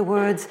light, in other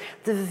words,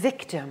 the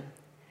victim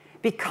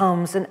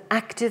becomes an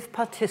active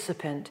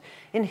participant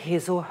in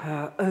his or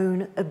her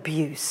own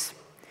abuse.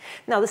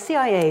 Now, the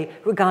CIA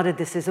regarded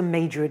this as a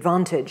major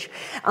advantage.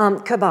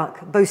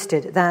 Kerbach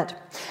boasted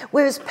that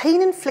whereas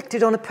pain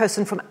inflicted on a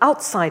person from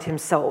outside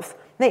himself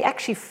may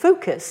actually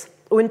focus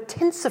or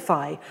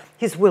intensify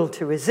his will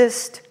to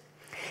resist,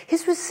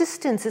 his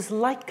resistance is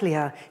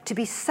likelier to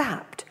be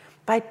sapped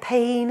by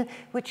pain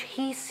which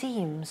he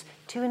seems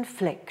to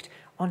inflict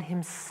on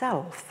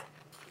himself.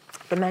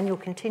 The manual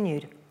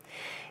continued.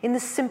 In the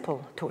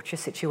simple torture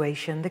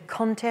situation, the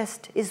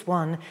contest is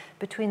one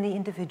between the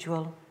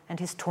individual and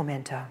his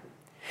tormentor.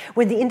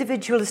 When the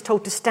individual is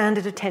told to stand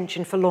at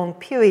attention for long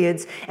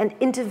periods, an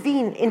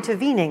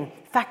intervening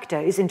factor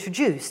is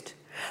introduced.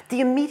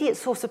 The immediate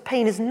source of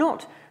pain is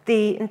not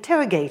the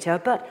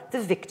interrogator, but the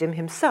victim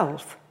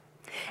himself.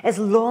 As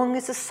long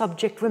as the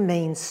subject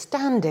remains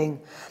standing,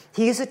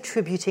 he is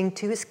attributing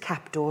to his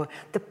captor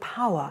the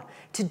power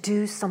to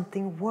do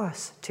something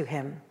worse to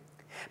him.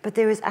 But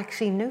there is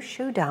actually no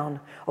showdown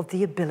of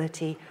the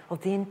ability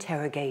of the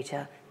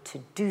interrogator to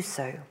do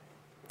so.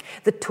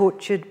 The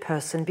tortured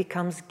person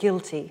becomes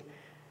guilty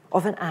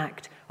of an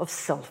act of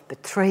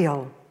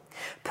self-betrayal.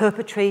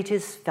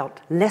 Perpetrators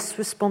felt less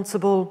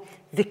responsible,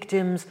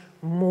 victims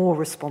more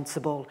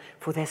responsible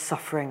for their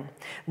suffering,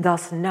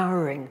 thus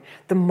narrowing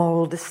the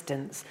moral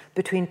distance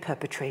between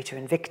perpetrator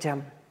and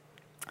victim.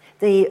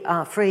 The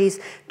phrase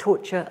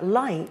torture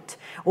light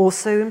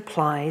also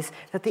implies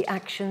that the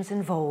actions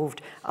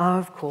involved are,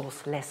 of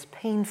course, less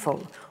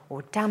painful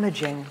or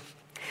damaging.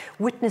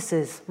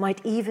 Witnesses might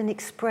even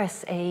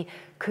express a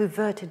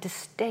covert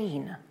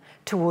disdain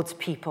towards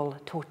people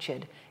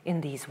tortured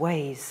in these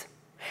ways.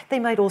 They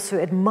might also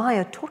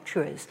admire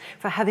torturers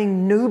for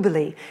having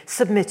nobly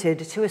submitted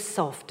to a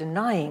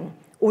self-denying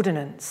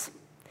ordinance.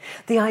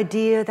 The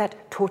idea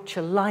that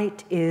torture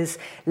light is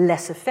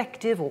less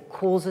effective or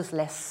causes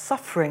less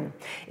suffering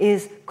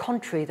is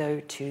contrary,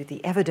 though, to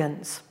the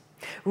evidence.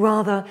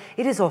 Rather,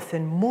 it is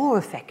often more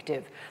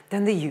effective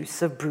than the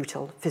use of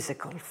brutal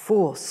physical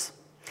force.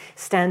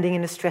 Standing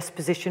in a stressed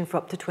position for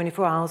up to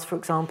 24 hours, for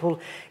example,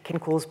 can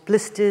cause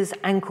blisters,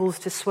 ankles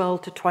to swell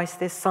to twice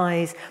their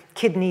size,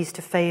 kidneys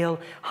to fail,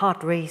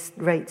 heart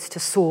rates to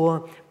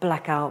soar,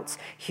 blackouts,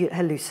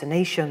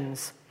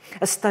 hallucinations.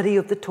 A study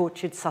of the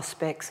tortured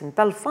suspects in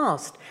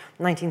Belfast,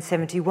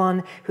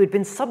 1971, who had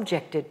been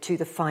subjected to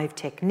the 5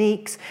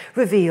 techniques,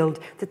 revealed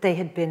that they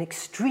had been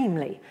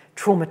extremely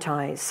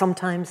traumatized,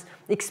 sometimes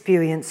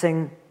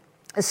experiencing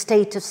a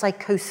state of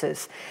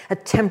psychosis, a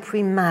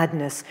temporary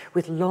madness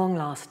with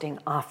long-lasting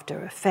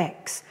after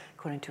effects,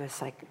 according to a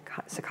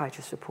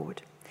psychiatrist's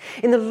report.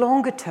 In the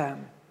longer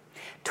term,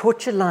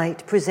 torture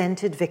light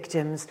presented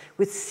victims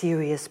with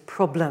serious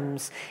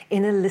problems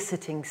in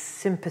eliciting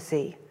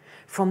sympathy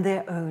from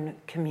their own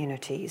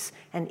communities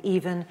and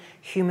even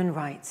human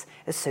rights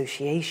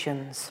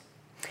associations.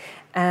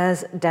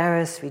 As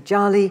Darius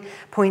Rijali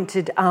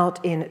pointed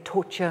out in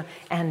Torture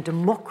and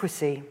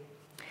Democracy,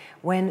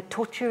 when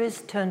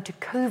torturers turn to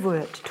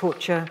covert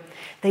torture,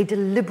 they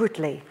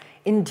deliberately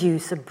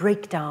induce a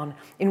breakdown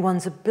in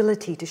one's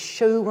ability to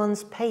show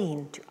one's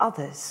pain to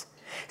others,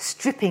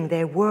 stripping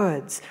their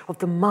words of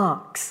the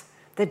marks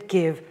that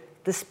give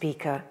the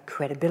speaker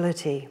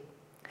credibility.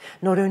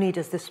 Not only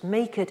does this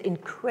make it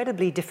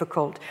incredibly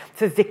difficult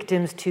for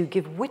victims to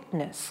give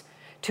witness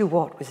to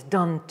what was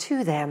done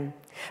to them,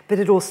 but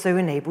it also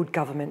enabled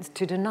governments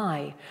to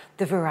deny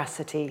the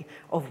veracity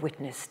of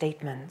witness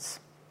statements.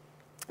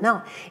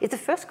 Now, if the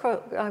first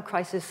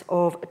crisis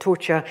of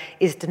torture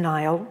is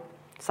denial,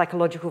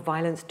 psychological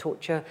violence,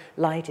 torture,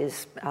 light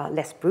is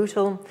less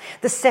brutal.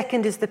 The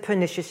second is the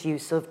pernicious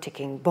use of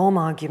ticking bomb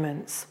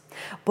arguments.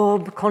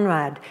 Bob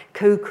Conrad,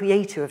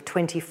 co-creator of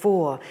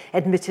 24,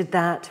 admitted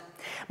that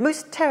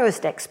most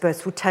terrorist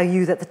experts will tell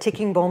you that the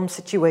ticking bomb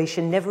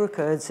situation never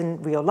occurs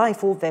in real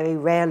life or very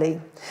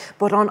rarely.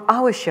 But on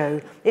our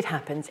show, it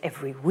happens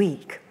every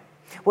week.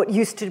 What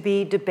used to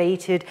be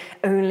debated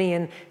only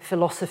in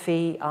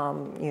philosophy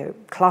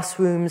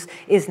classrooms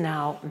is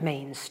now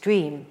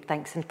mainstream,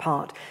 thanks in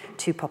part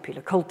to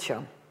popular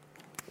culture.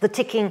 The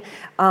ticking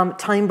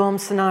time bomb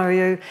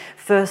scenario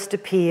first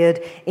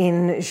appeared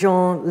in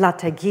Jean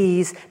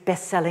Lattagui's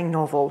best-selling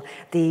novel,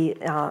 The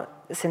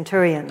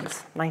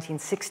Centurions,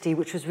 1960,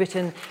 which was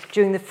written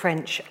during the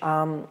French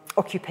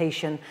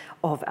occupation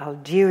of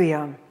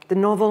Algeria. The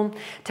novel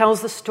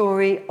tells the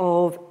story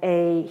of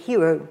a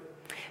hero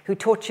who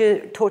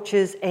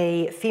tortures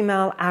a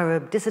female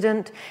Arab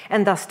dissident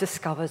and thus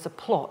discovers a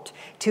plot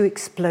to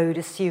explode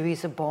a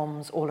series of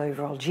bombs all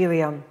over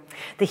Algeria.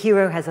 The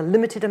hero has a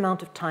limited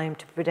amount of time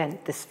to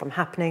prevent this from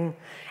happening,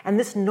 and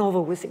this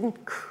novel was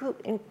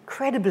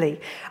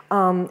incredibly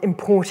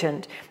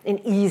important in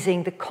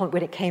easing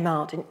when it came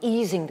out, in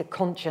easing the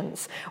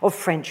conscience of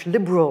French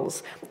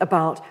liberals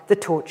about the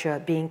torture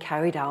being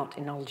carried out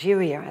in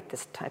Algeria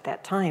at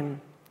that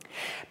time.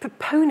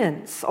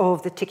 Proponents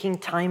of the ticking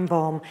time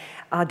bomb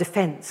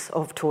defense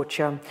of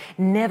torture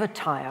never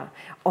tire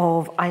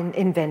of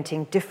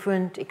inventing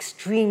different,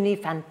 extremely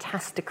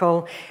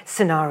fantastical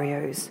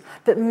scenarios,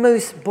 but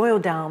most boil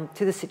down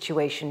to the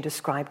situation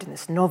described in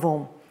this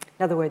novel.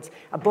 In other words,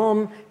 a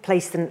bomb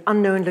placed in an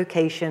unknown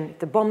location. If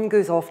the bomb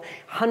goes off,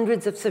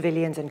 hundreds of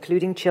civilians,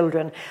 including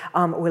children,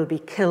 will be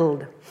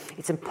killed.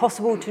 It's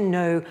impossible to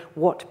know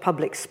what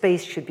public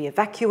space should be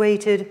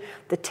evacuated.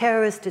 The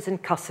terrorist is in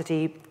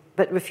custody,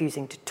 but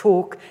refusing to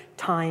talk.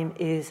 Time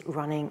is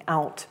running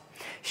out.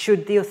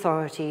 Should the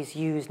authorities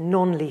use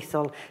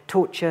non-lethal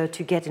torture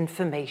to get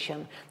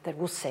information that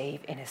will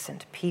save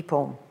innocent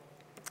people?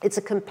 It's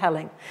a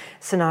compelling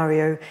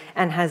scenario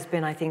and has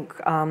been, I think,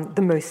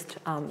 the most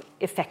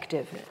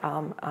effective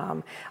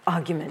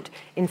argument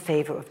in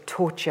favor of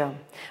torture.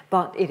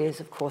 But it is,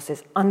 of course,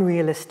 as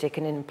unrealistic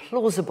and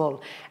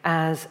implausible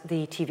as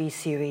the TV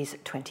series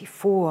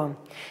 24.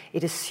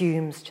 It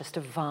assumes just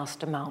a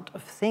vast amount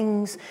of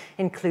things,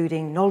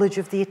 including knowledge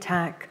of the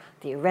attack,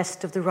 the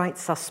arrest of the right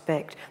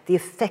suspect, the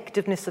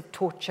effectiveness of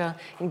torture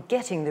in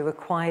getting the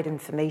required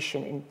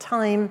information in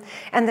time,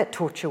 and that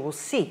torture will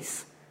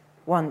cease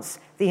once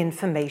the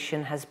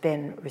information has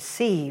been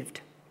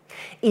received.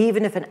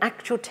 Even if an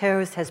actual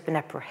terrorist has been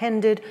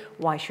apprehended,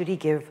 why should he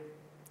give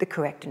the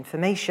correct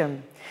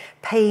information?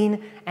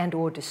 Pain and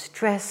or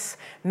distress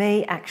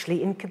may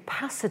actually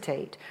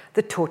incapacitate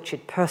the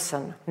tortured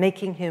person,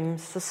 making him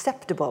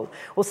susceptible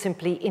or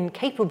simply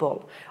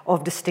incapable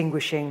of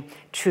distinguishing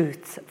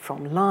truth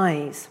from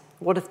lies.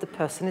 What if the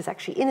person is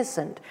actually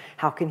innocent?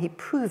 How can he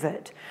prove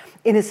it?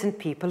 Innocent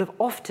people have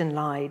often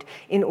lied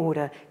in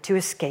order to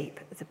escape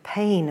the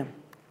pain.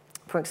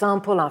 For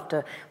example,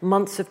 after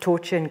months of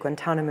torture in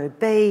Guantanamo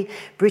Bay,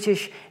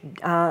 British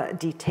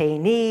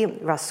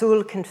detainee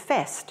Rasool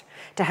confessed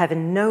to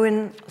having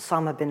known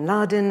Osama bin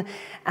Laden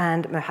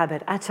and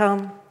Mohammed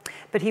Atta,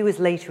 but he was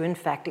later, in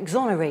fact,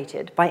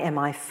 exonerated by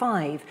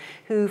MI5,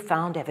 who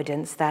found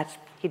evidence that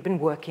he'd been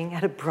working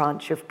at a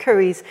branch of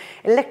Curry's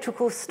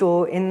electrical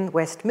store in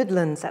West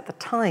Midlands at the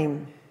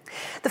time.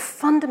 The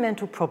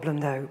fundamental problem,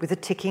 though, with the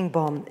ticking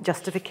bomb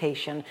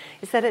justification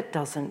is that it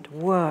doesn't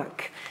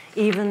work.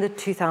 Even the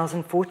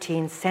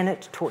 2014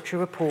 Senate torture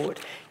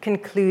report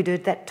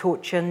concluded that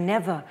torture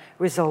never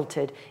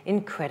resulted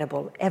in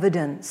credible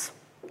evidence.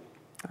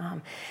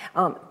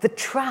 The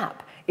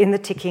trap in the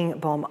ticking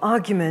bomb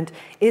argument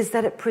is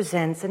that it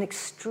presents an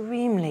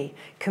extremely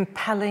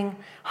compelling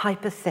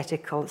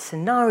hypothetical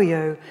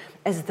scenario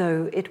as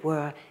though it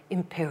were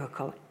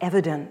empirical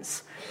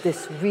evidence.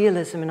 This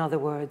realism, in other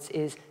words,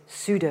 is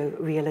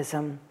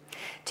pseudo-realism.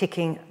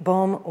 Ticking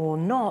bomb or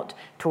not,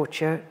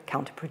 torture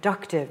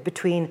counterproductive.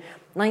 Between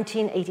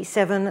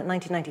 1987 and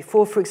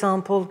 1994, for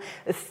example,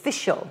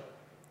 official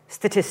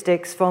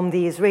Statistics from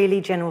the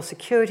Israeli General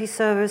Security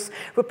Service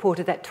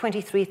reported that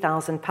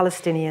 23,000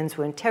 Palestinians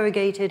were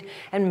interrogated,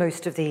 and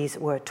most of these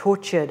were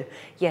tortured.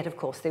 Yet, of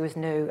course, there was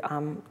no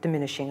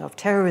diminishing of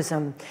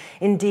terrorism.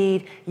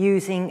 Indeed,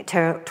 using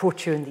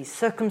torture in these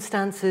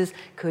circumstances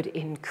could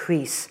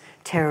increase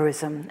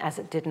terrorism, as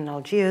it did in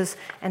Algiers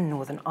and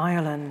Northern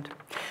Ireland.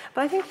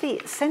 But I think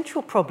the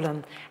central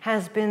problem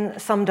has been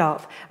summed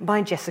up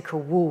by Jessica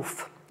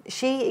Wolff.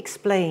 She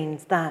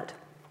explains that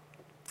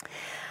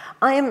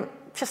I am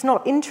just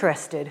not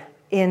interested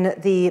in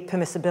the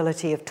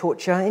permissibility of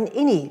torture in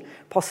any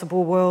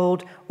possible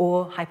world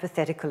or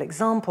hypothetical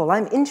example.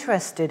 I'm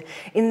interested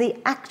in the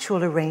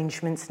actual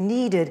arrangements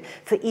needed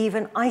for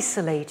even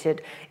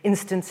isolated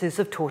instances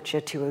of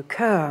torture to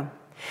occur.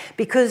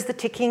 Because the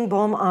ticking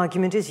bomb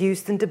argument is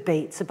used in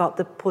debates about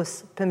the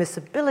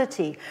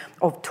permissibility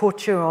of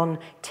torture on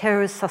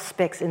terrorist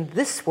suspects in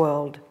this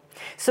world,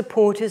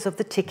 supporters of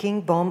the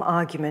ticking bomb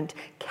argument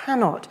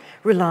cannot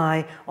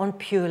rely on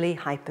purely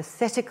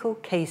hypothetical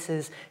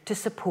cases to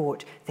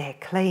support their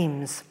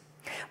claims.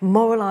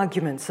 Moral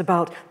arguments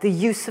about the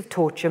use of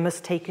torture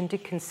must take into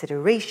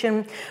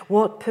consideration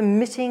what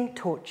permitting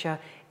torture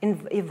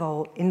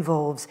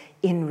involves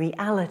in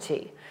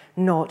reality,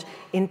 not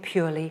in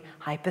purely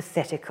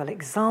hypothetical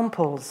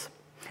examples.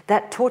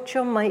 That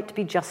torture might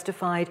be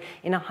justified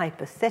in a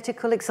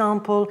hypothetical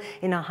example,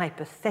 in a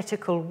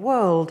hypothetical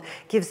world,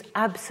 gives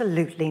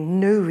absolutely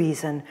no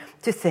reason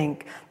to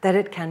think that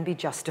it can be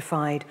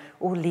justified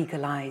or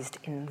legalized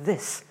in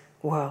this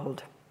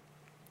world.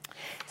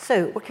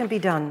 So, what can be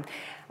done?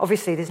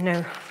 Obviously, there's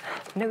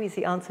no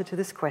easy answer to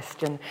this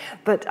question,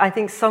 but I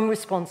think some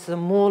responses are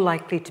more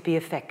likely to be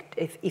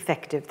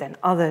effective than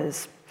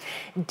others.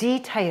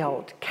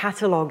 Detailed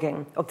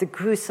cataloguing of the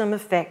gruesome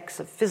effects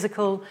of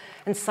physical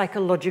and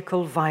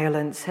psychological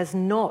violence has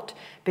not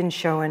been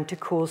shown to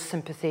cause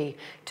sympathy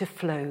to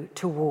flow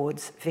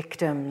towards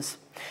victims,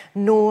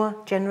 nor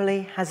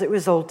generally has it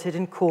resulted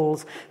in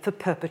calls for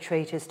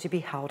perpetrators to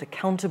be held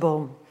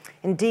accountable.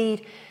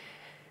 Indeed,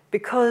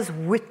 because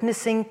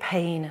witnessing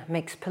pain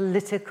makes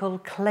political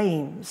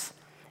claims,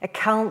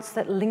 accounts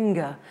that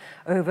linger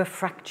over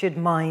fractured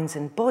minds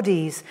and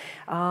bodies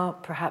are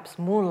perhaps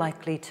more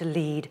likely to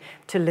lead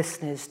to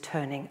listeners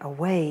turning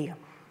away.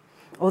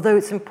 Although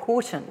it's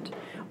important,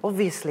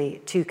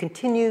 obviously, to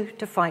continue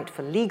to fight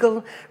for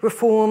legal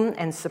reform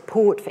and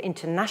support for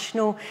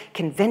international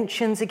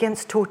conventions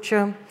against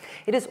torture,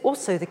 it is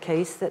also the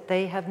case that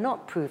they have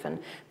not proven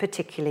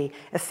particularly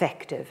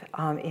effective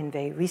in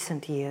very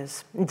recent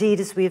years. Indeed,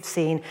 as we have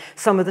seen,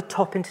 some of the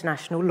top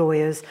international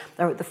lawyers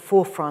are at the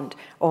forefront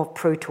of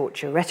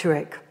pro-torture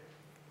rhetoric.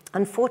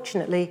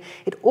 Unfortunately,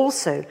 it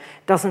also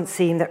doesn't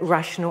seem that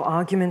rational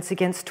arguments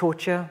against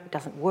torture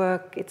doesn't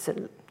work, it's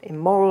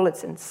immoral,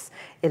 it's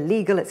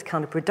illegal, it's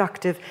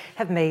counterproductive,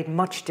 have made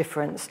much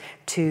difference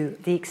to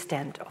the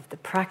extent of the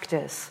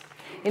practice.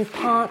 In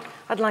part,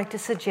 I'd like to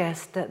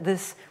suggest that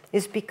this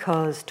is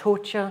because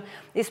torture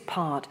is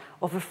part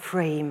of a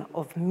frame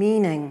of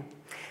meaning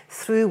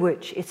through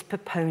which its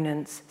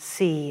proponents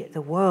see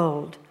the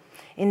world.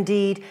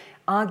 Indeed,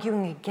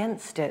 arguing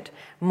against it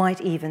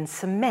might even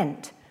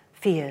cement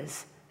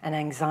fears and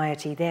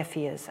anxiety, their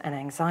fears and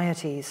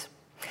anxieties.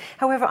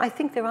 However, I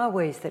think there are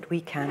ways that we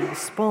can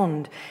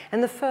respond,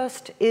 and the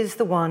first is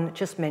the one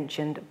just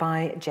mentioned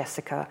by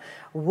Jessica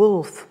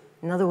Wolff.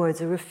 In other words,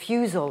 a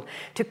refusal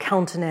to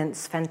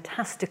countenance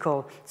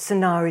fantastical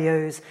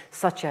scenarios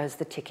such as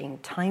the ticking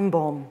time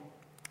bomb,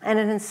 and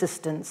an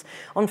insistence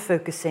on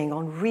focusing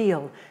on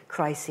real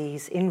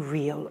crises in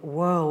real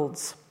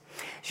worlds.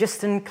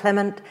 Justin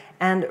Clement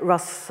and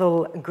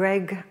Russell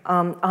Gregg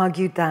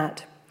argued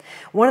that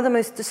one of the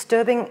most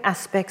disturbing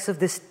aspects of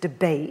this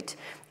debate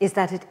is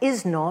that it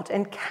is not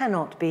and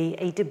cannot be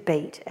a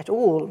debate at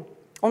all.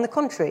 On the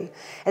contrary,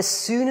 as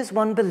soon as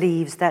one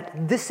believes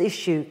that this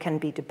issue can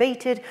be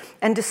debated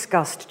and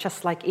discussed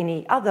just like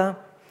any other,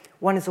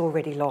 one is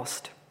already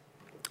lost.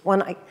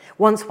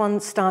 Once one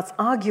starts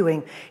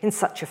arguing in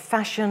such a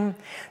fashion,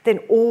 then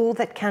all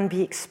that can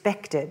be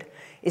expected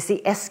is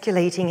the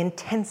escalating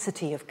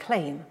intensity of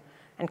claim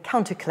and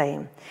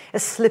counterclaim, a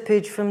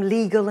slippage from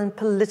legal and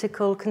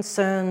political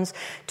concerns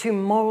to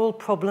moral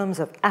problems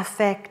of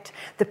affect,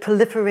 the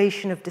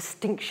proliferation of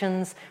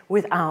distinctions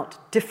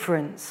without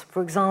difference.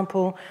 For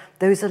example,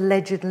 those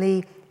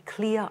allegedly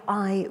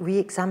clear-eye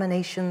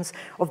re-examinations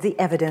of the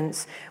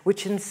evidence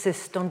which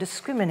insist on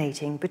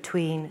discriminating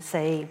between,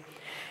 say,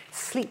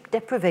 sleep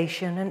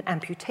deprivation and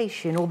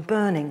amputation, or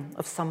burning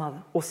of some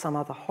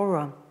other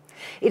horror.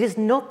 It is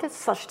not that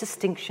such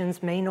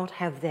distinctions may not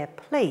have their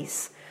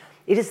place.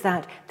 It is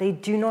that they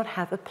do not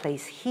have a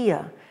place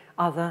here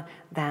other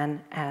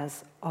than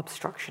as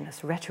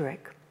obstructionist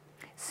rhetoric.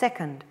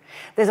 Second,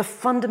 there's a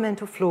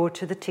fundamental flaw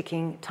to the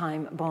ticking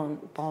time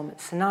bomb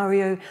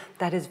scenario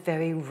that is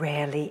very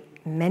rarely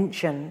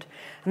mentioned,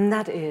 and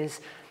that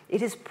is,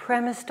 it is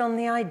premised on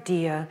the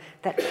idea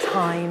that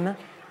time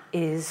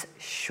is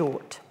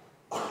short.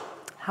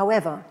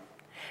 However,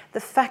 The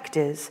fact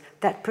is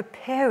that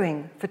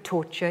preparing for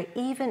torture,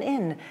 even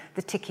in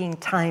the ticking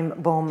time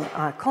bomb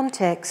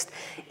context,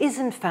 is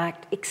in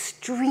fact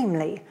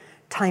extremely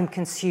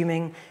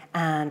time-consuming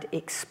and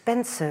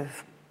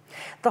expensive.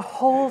 The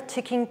whole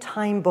ticking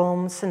time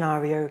bomb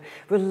scenario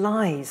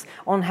relies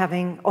on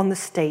the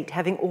state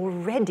having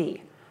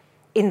already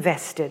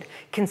invested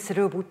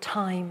considerable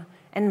time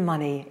and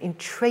money in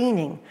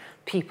training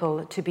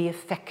people to be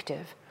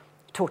effective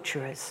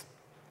torturers.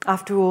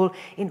 After all,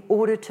 in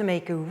order to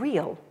make a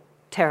real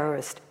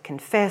terrorist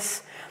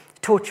confess,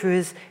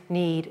 torturers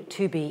need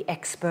to be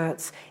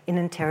experts in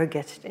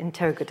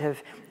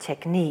interrogative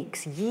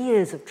techniques.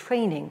 Years of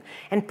training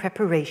and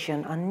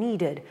preparation are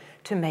needed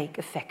to make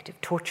effective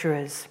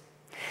torturers.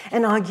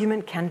 An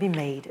argument can be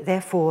made,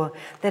 therefore,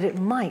 that it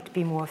might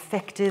be more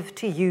effective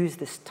to use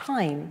this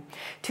time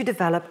to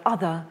develop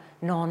other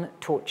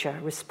non-torture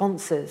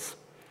responses,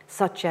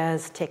 such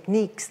as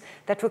techniques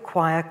that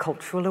require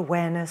cultural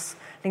awareness,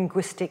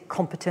 linguistic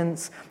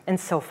competence, and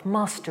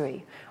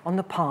self-mastery on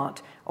the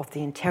part of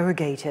the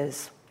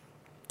interrogators.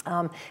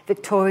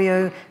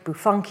 Vittorio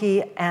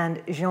Buffalchi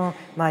and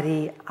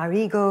Jean-Marie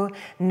Arrigo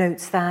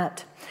notes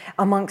that,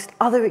 amongst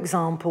other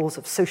examples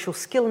of social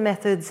skill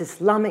methods,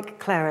 Islamic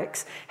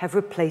clerics have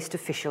replaced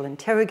official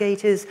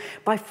interrogators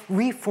by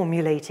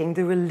reformulating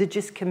the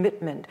religious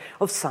commitment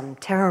of some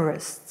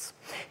terrorists.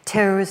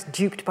 Terrorists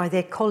duped by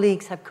their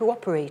colleagues have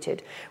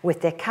cooperated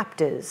with their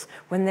captors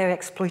when their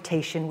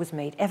exploitation was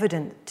made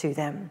evident to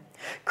them.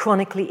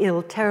 Chronically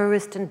ill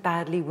terrorists and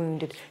badly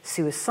wounded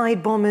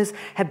suicide bombers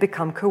have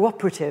become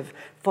cooperative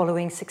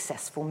following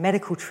successful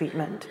medical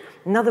treatment.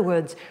 In other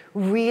words,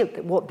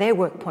 what their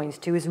work points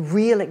to is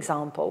real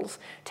examples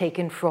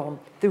taken from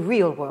the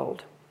real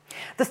world.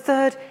 The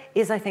third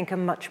is, I think, a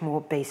much more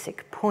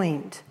basic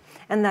point,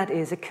 and that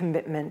is a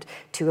commitment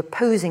to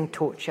opposing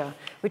torture,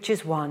 which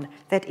is one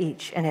that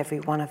each and every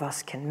one of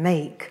us can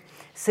make.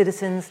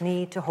 Citizens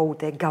need to hold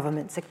their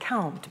governments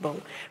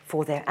accountable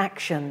for their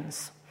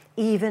actions,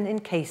 even in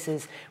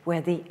cases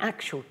where the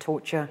actual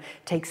torture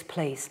takes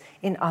place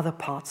in other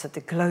parts of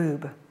the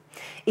globe.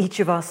 Each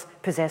of us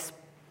possess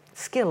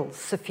skills,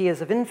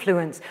 spheres of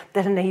influence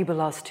that enable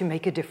us to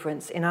make a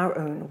difference in our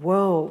own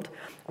world.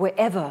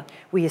 Wherever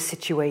we are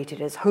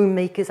situated as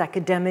homemakers,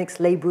 academics,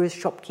 laborers,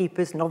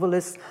 shopkeepers,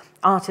 novelists,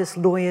 artists,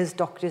 lawyers,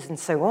 doctors, and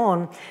so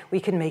on,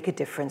 we can make a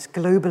difference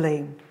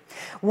globally.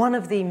 One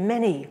of the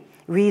many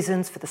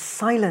reasons for the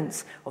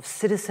silence of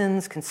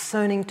citizens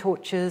concerning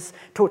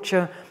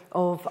torture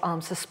of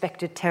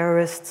suspected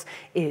terrorists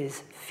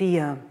is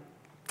fear.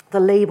 The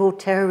label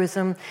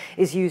terrorism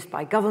is used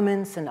by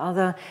governments and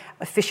other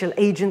official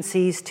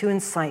agencies to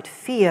incite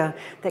fear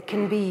that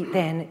can be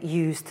then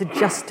used to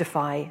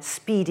justify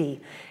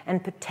speedy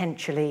and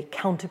potentially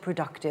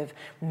counterproductive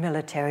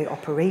military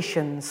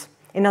operations.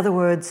 In other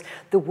words,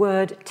 the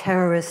word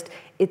terrorist,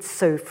 it's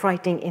so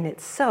frightening in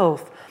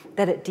itself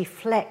that it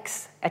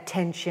deflects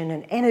attention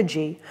and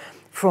energy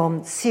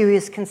from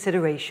serious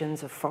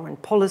considerations of foreign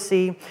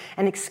policy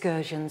and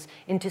excursions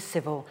into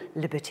civil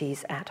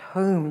liberties at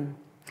home.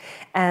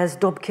 As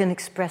Dobkin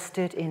expressed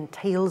it in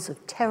Tales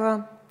of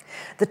Terror,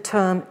 the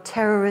term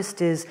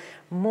terrorist is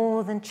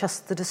more than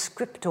just the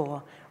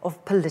descriptor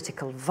of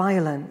political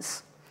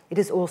violence. It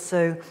is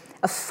also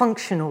a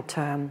functional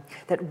term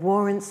that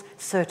warrants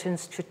certain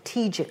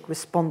strategic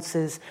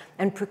responses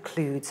and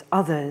precludes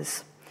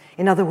others.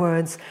 In other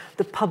words,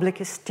 the public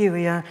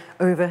hysteria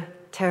over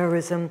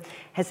terrorism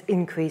has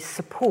increased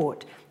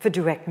support for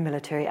direct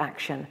military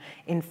action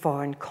in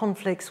foreign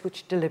conflicts,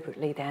 which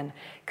deliberately then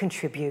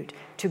contribute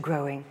to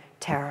growing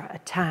terror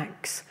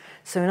attacks.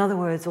 So in other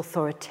words,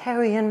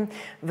 authoritarian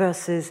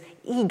versus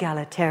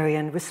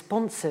egalitarian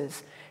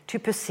responses to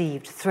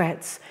perceived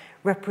threats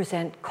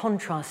represent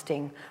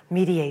contrasting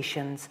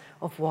mediations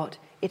of what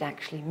it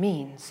actually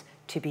means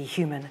to be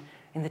human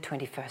in the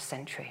 21st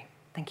century.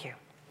 Thank you.